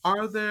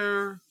 are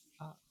there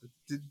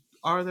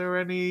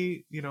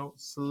any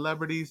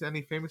celebrities,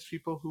 any famous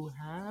people who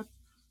had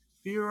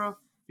fear of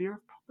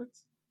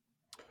puppets?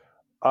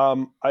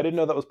 I didn't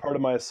know that was part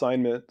of my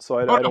assignment, so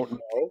I no. don't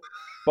know.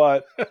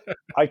 But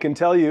I can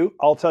tell you,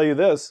 I'll tell you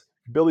this: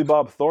 Billy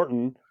Bob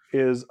Thornton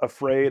is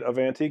afraid of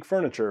antique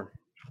furniture.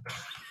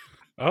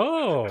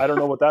 Oh, I don't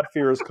know what that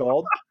fear is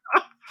called.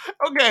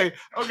 Okay.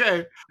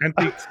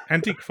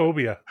 antique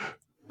phobia.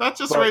 That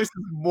just But- raises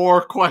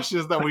more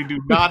questions that we do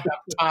not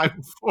have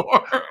time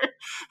for.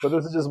 But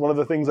this is just one of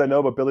the things I know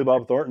about Billy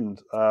Bob Thornton.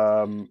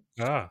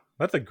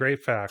 That's a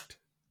great fact.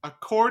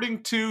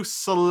 According to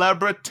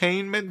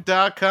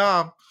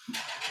Celebritainment.com,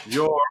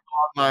 your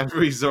online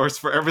resource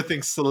for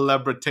everything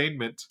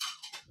celebritainment,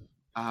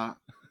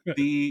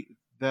 the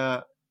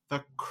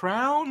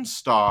Crown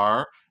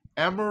star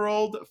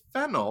Emerald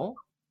Fennell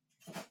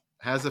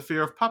has a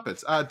fear of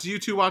puppets. Do you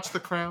two watch The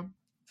Crown?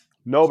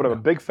 No, but I'm a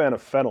big fan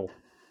of fennel.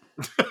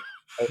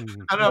 I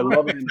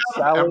love it in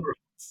salad.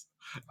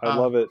 I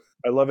love it.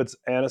 I love its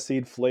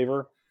aniseed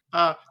flavor.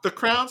 The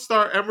Crown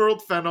star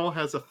Emerald Fennell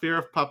has a fear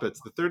of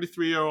puppets. The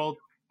 33-year-old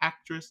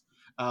actress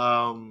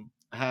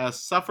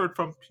has suffered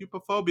from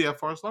pupophobia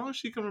for as long as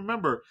she can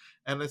remember,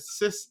 and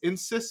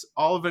insists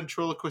all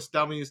ventriloquist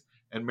dummies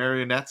and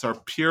marionettes are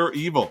pure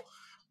evil.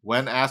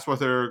 When asked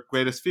what her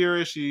greatest fear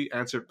is, she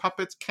answered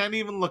puppets. Can't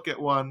even look at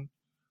one.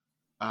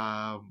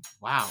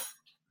 Wow.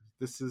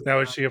 This is Now,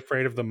 is she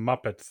afraid of the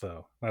Muppets,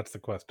 though? That's the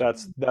question.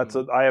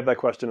 I have that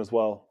question as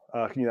well.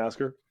 Can you ask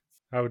her?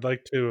 I would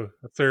like to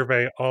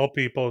survey all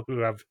people who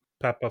have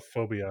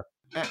pupophobia.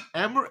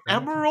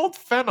 Emerald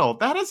Fennell.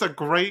 That is a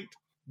great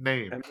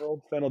name.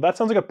 Emerald fennel. That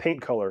sounds like a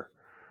paint color.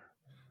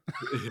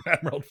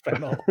 Emerald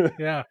fennel.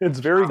 Yeah. It's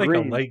very It's like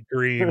green. a light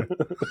green.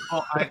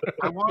 Well,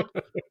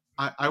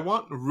 I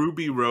want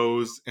Ruby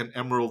Rose and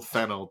Emerald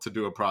Fennell to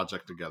do a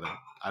project together.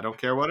 I don't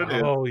care what it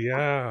is. Oh,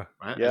 yeah.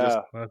 Right?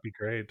 Yeah. That'd be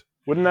great.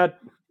 Wouldn't that?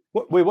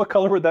 What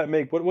color would that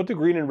make? What do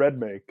green and red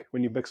make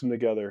when you mix them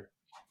together?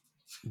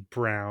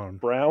 Brown.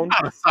 Brown,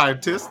 I'm not a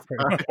scientist.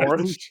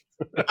 orange.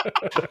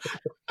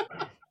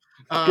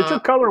 Get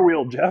your color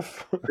wheel,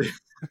 Jeff.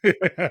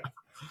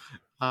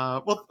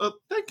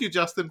 Thank you,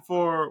 Justin,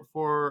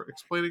 for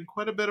explaining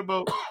quite a bit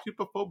about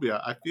pupophobia.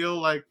 I feel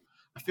like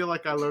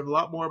I learned a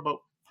lot more about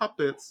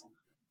puppets,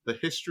 the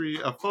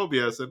history of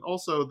phobias, and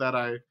also that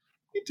I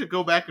need to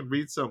go back and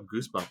read some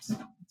Goosebumps.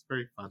 It's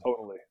very fun.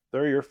 Totally.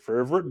 They're your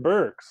favorite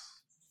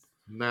Burks.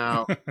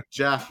 Now,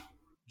 Jeff,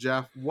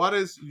 what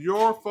is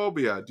your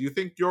phobia? Do you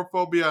think your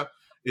phobia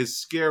is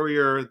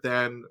scarier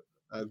than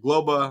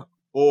globa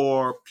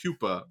or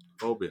pupa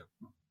phobia?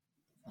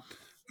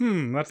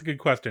 That's a good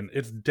question.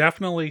 It's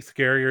definitely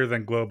scarier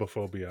than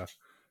globophobia.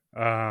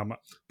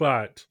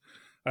 But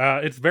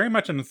it's very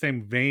much in the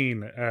same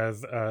vein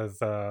as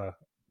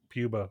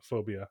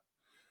pubophobia.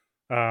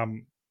 I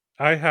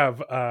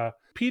have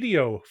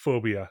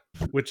pediophobia,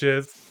 which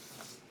is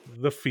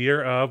the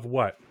fear of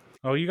what?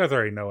 Oh, you guys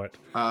already know it.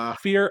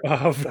 Fear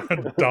of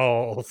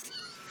dolls.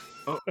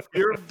 Oh,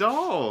 fear of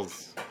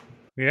dolls.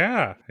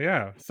 Yeah.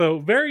 So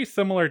very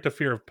similar to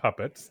fear of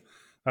puppets.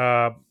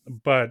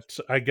 But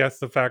I guess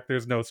the fact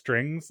there's no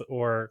strings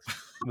or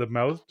the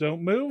mouths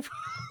don't move.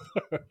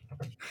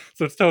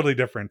 So it's totally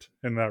different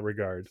in that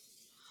regard.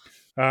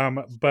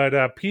 But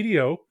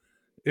pedio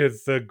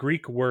is the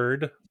Greek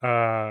word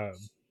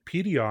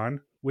pedion,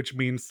 which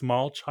means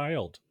small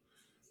child.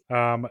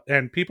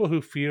 And people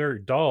who fear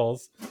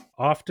dolls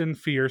often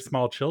fear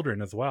small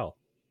children as well.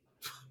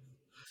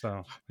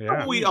 So, yeah.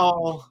 Don't we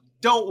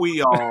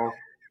all?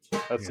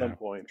 At some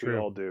point, true. we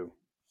all do.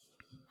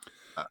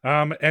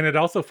 And it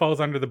also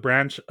falls under the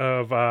branch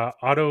of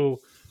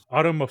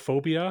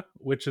automophobia,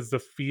 which is the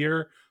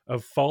fear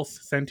of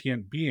false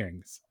sentient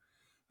beings,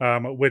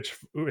 which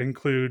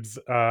includes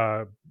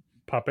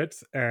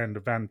puppets and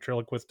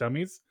ventriloquist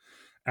dummies,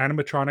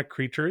 animatronic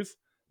creatures,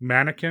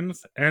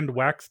 mannequins, and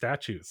wax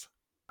statues.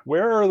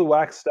 Where are the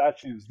wax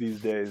statues these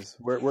days?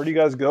 Where do you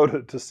guys go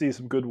to see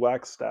some good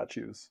wax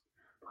statues?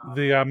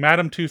 The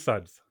Madame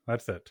Tussauds.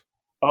 That's it.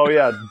 Oh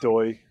yeah,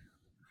 doy.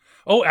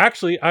 Oh,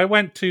 actually, I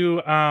went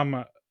to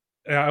and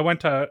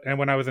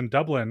when I was in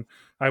Dublin,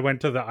 I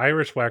went to the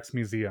Irish Wax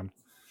Museum,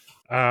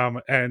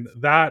 and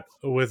that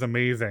was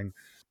amazing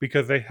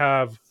because they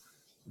have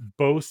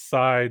both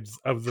sides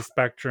of the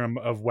spectrum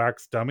of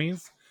wax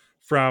dummies,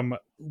 from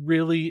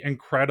really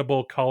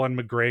incredible Colin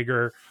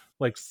McGregor,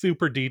 like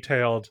super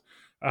detailed,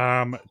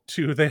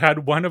 to they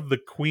had one of the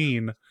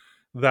Queen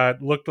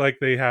that looked like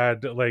they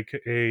had like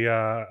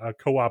a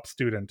co-op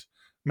student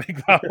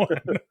make that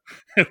one.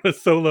 It was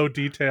so low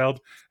detailed,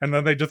 and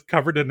then they just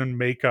covered it in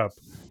makeup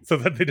so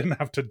that they didn't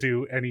have to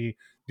do any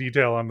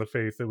detail on the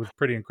face. It was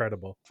pretty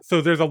incredible. So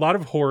there's a lot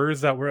of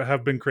horrors that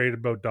have been created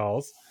about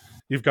dolls.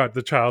 You've got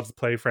the Child's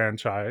Play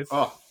franchise,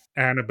 Oh,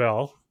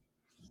 Annabelle,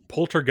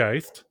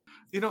 Poltergeist.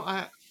 and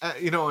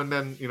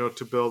then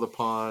to build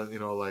upon,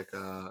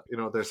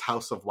 there's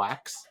House of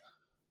Wax.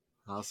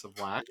 House of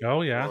Wax.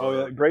 Oh yeah.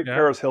 Oh yeah, great Yeah.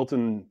 Paris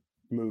Hilton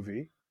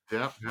movie.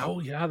 Yeah. Oh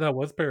yeah, that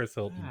was Paris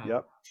Hilton.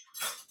 Yeah.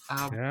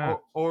 Yep. Yeah.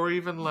 Or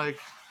even like,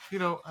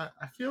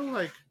 I feel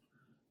like,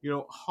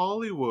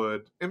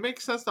 Hollywood, it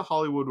makes sense that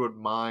Hollywood would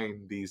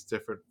mine these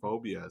different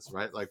phobias,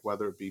 right? Like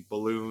whether it be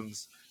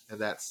balloons, and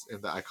that's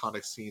in the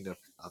iconic scene of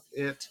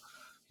it,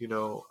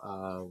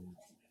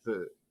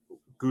 the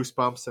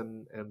Goosebumps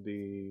and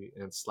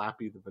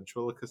Slappy, the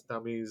ventriloquist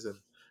dummies,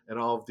 and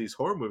all of these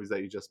horror movies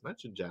that you just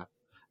mentioned, Jeff.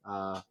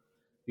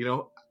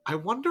 I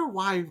wonder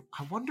why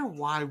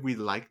we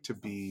like to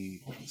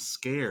be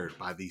scared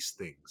by these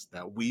things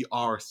that we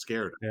are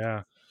scared of.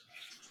 Yeah.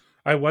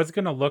 I was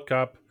gonna look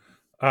up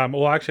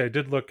well actually I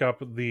did look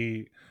up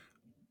the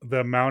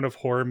amount of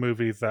horror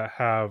movies that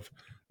have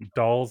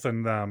dolls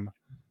in them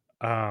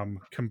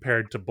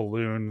compared to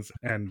balloons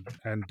and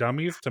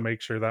dummies to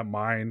make sure that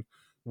mine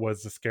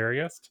was the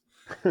scariest.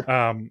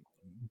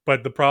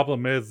 But the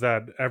problem is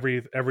that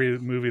every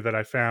movie that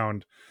I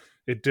found,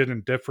 it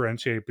didn't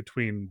differentiate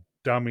between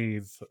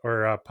dummies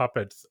or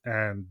puppets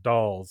and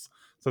dolls,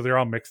 so they're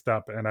all mixed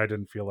up, and I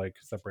didn't feel like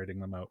separating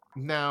them out.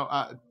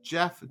 Now,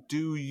 Jeff,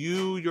 do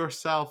you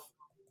yourself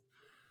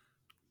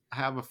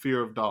have a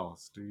fear of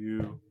dolls? Do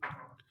you?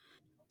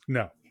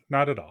 No,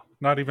 not at all,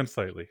 not even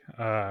slightly.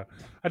 I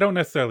don't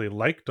necessarily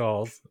like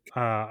dolls.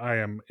 I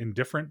am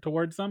indifferent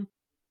towards them.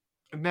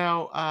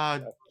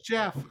 Now,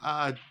 Jeff,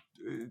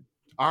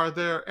 are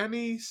there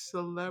any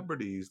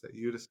celebrities that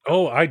you just?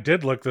 Oh, I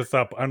did look this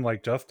up,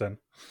 unlike Justin.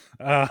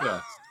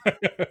 Yes.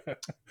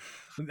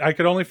 I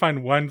could only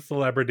find one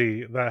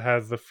celebrity that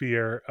has the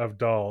fear of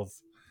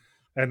dolls,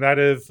 and that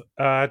is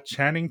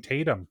Channing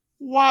Tatum.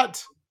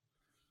 What?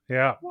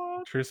 Yeah,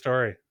 What? true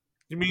story.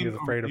 You He mean is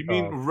afraid of you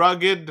mean dogs.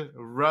 rugged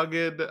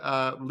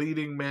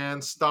leading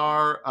man,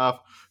 star of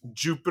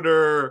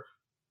Jupiter?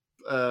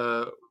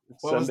 What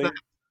was Ascending. that?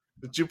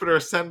 The Jupiter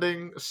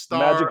Ascending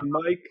star. Magic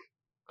Mike,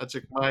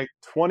 Magic Mike.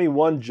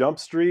 21 Jump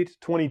Street,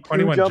 22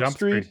 21 Jump, Jump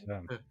Street.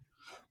 Yeah.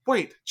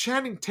 Wait,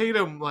 Channing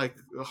Tatum, like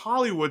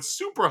Hollywood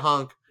super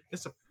hunk,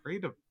 is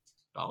afraid of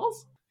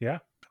dolls?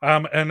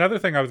 Another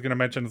thing I was going to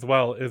mention as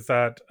well is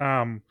that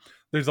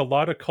there's a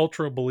lot of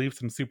cultural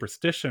beliefs and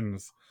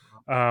superstitions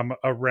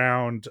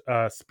around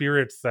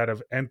spirits that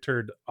have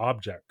entered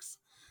objects.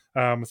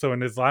 So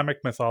in Islamic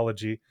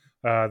mythology,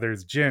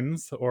 there's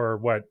jinns, or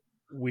what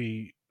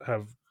we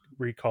have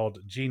recalled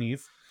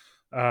genies,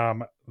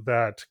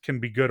 that can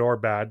be good or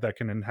bad, that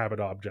can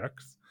inhabit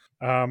objects.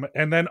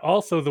 And then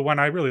also the one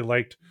I really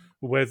liked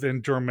was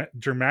in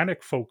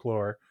Germanic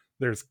folklore,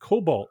 there's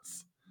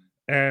kobolds.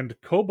 And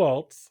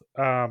kobolds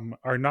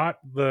are not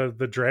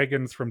the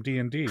dragons from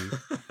D&D.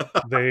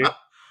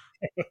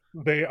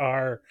 They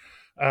are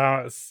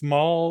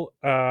small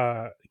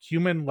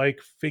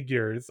human-like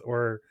figures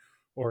or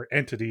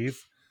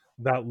entities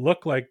that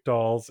look like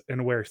dolls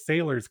and wear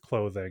sailors'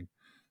 clothing.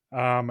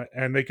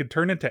 And they could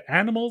turn into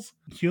animals,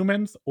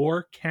 humans,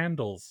 or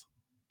candles.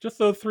 Just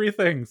those three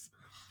things.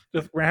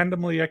 Just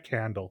randomly a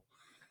candle.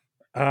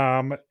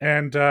 And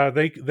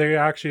they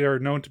actually are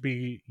known to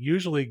be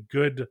usually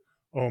good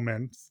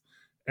omens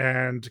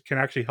and can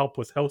actually help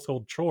with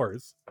household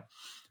chores,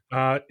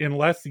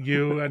 unless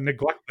you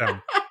neglect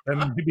them.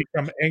 Then they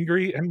become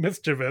angry and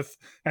mischievous,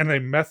 and they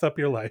mess up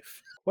your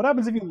life. What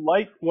happens if you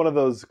light one of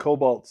those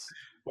cobalts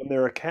when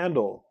they're a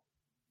candle?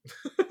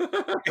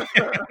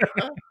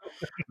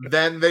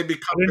 Then they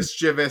become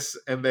mischievous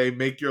and they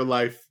make your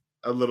life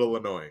a little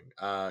annoying.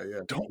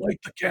 Yeah. Don't light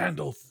the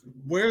candles.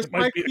 Where's It might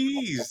my be a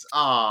keys?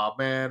 Ah,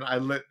 man, I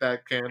lit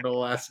that candle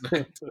last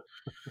night.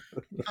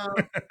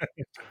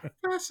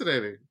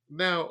 Fascinating.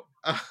 Now,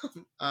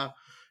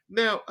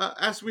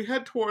 as we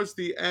head towards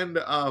the end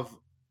of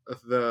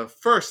the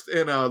first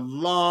in a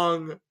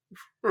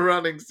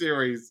long-running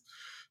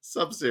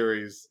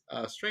sub-series,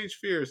 Strange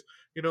Fears,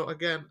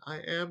 again, I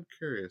am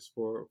curious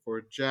for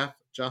Jeff,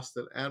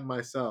 Justin, and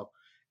myself,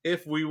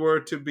 if we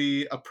were to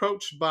be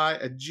approached by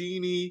a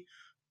genie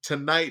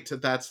tonight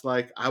that's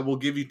like, I will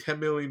give you $10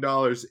 million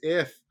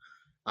if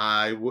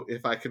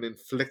I can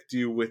inflict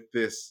you with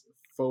this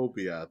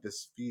phobia,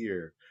 this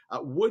fear.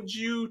 Would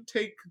you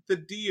take the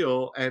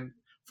deal? And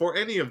for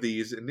any of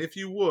these, and if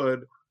you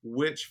would,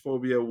 which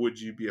phobia would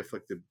you be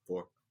afflicted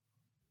for?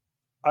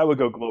 I would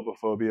go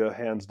globophobia,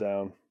 hands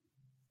down.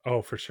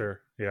 Oh, for sure.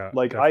 Yeah.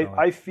 Like definitely.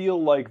 I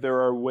feel like there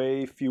are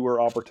way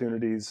fewer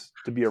opportunities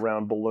to be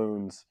around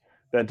balloons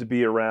than to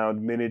be around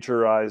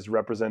miniaturized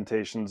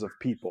representations of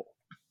people.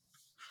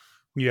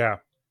 Yeah.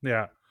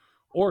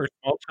 Or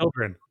small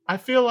children. I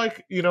feel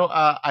like,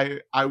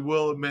 I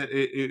will admit,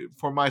 it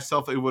for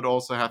myself, it would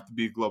also have to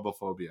be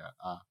globophobia.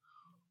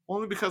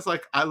 only because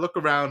like I look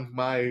around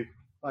my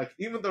like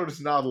even though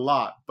there's not a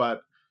lot,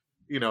 but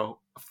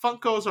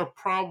Funkos are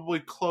probably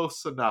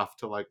close enough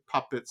to like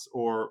puppets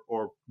or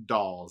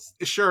dolls.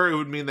 Sure, it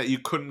would mean that you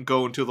couldn't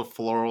go into the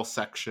floral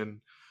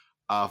section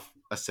of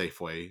a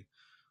Safeway,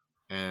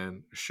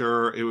 and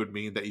sure, it would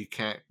mean that you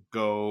can't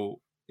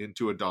go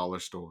into a dollar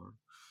store,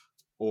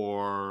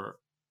 or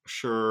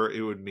sure,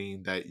 it would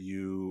mean that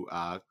you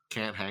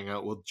can't hang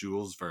out with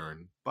Jules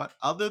Verne. But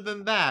other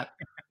than that,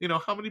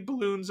 how many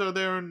balloons are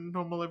there in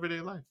normal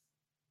everyday life?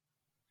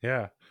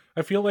 Yeah.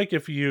 I feel like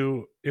if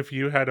you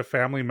had a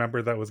family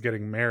member that was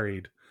getting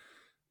married,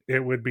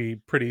 it would be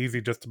pretty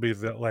easy just to be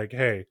like,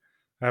 hey,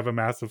 I have a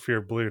massive fear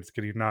of balloons.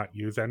 Could you not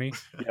use any?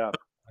 Yeah.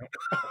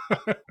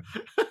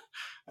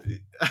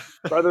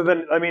 Rather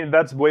than, I mean,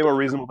 that's way more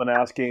reasonable than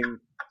asking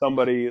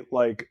somebody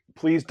like,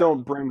 please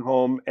don't bring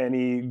home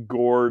any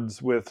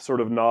gourds with sort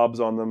of knobs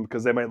on them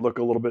because they might look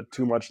a little bit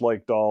too much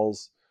like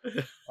dolls.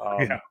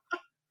 Yeah.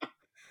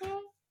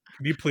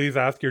 Can you please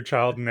ask your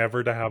child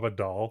never to have a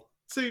doll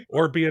See,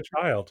 or be a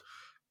child?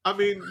 I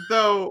mean,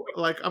 though,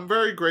 like, I'm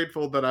very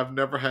grateful that I've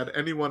never had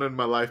anyone in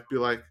my life be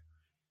like,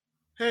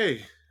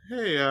 hey,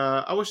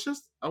 I was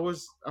just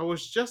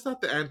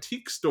at the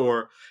antique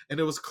store and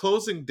it was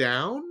closing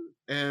down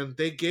and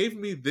they gave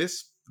me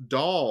this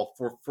doll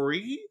for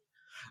free.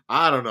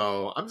 I don't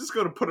know. I'm just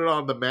going to put it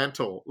on the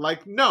mantle.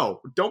 Like,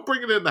 no, don't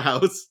bring it in the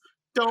house.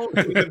 Don't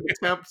even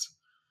attempt.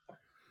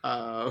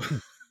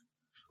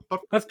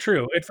 But That's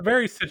true. It's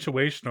very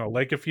situational.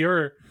 Like if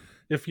you're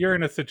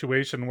in a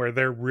situation where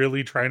they're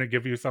really trying to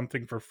give you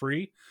something for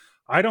free,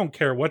 I don't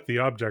care what the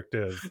object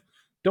is.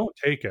 Don't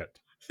take it.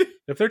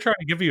 If they're trying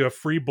to give you a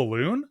free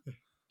balloon,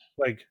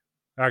 like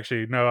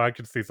actually, no, I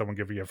could see someone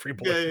giving you a free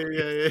balloon.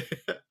 Yeah.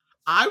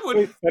 I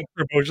would. That's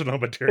promotional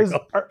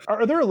material.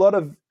 Are there a lot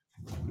of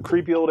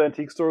creepy old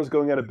antique stores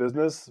going out of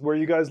business where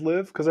you guys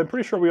live? Because I'm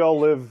pretty sure we all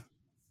live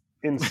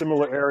in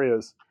similar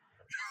areas.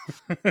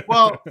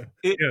 Well,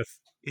 yes.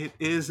 It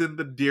is in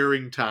the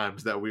Deering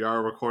times that we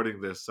are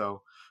recording this,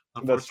 so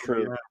that's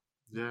true.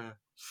 Yeah.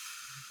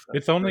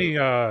 It's only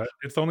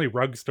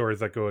rug stores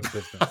that go out of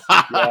business.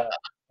 Yeah.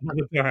 All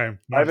the time.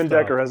 Ivan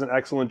Decker has an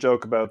excellent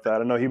joke about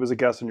that. I know he was a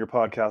guest on your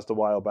podcast a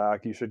while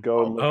back. You should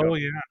go and look up.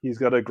 Yeah. He's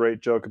got a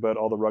great joke about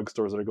all the rug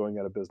stores that are going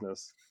out of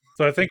business.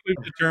 So I think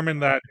we've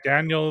determined that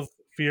Daniel's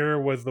fear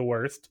was the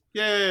worst.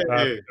 Yay! No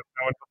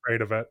one's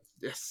afraid of it.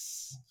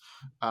 Yes.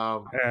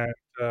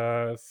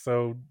 And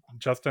so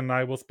Justin and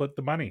I will split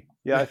the money.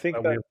 Yeah, I think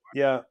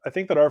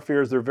that our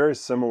fears, they're very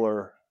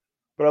similar.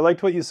 But I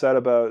liked what you said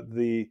about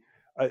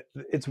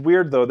it's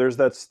weird though. There's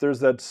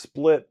that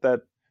split,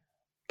 that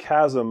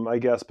chasm, I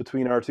guess,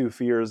 between our two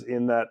fears,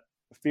 in that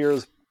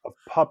fears of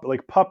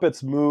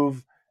puppets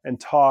move and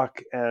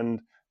talk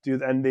and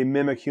they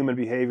mimic human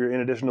behavior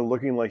in addition to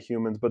looking like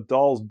humans, but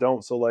dolls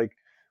don't. So like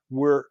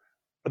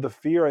the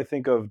fear, I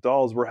think, of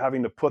dolls, we're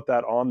having to put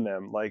that on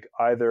them. Like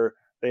either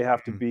they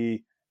have to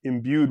be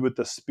imbued with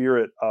the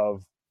spirit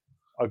of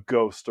a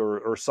ghost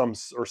or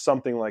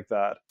something like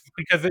that.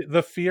 Because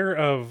the fear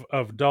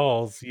of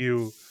dolls,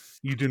 you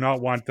do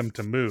not want them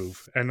to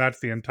move, and that's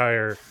the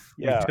entire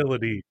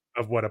utility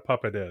of what a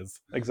puppet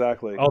is.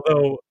 Exactly.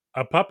 Although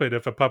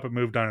if a puppet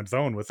moved on its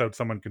own without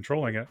someone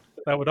controlling it,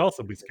 that would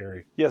also be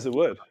scary. Yes, it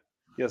would.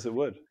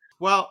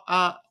 Well,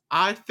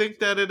 I think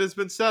that it has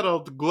been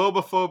settled.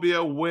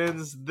 Globophobia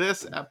wins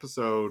this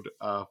episode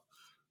of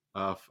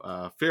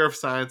Fear of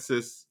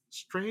Science's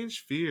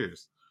Strange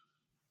Fears.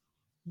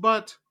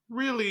 But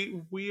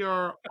really, we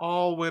are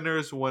all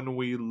winners when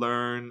we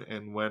learn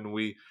and when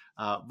we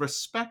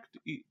respect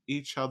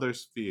each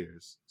other's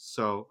fears.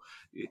 So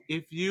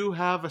if you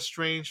have a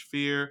strange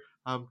fear,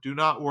 do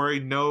not worry.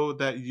 Know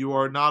that you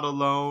are not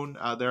alone.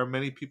 There are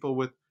many people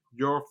with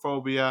your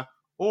phobia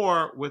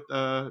or with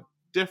a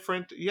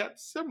different yet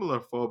similar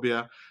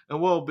phobia,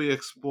 and we'll be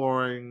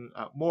exploring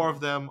more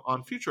of them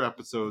on future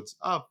episodes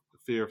of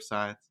Fear of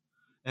Science.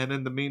 And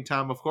in the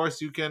meantime, of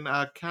course, you can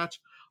catch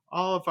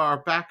all of our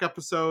back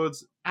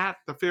episodes at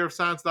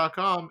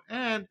thefearofscience.com,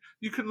 and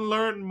you can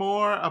learn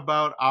more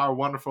about our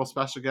wonderful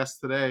special guest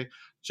today,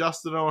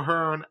 Justin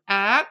O'Hearn,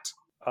 at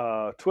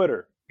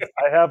Twitter.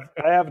 I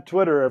have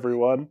Twitter,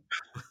 everyone.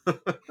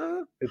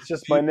 It's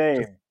just my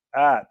name,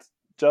 at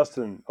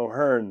Justin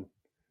O'Hearn,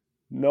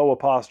 no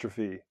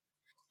apostrophe.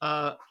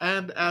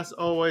 And as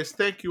always,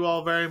 thank you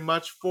all very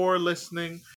much for listening.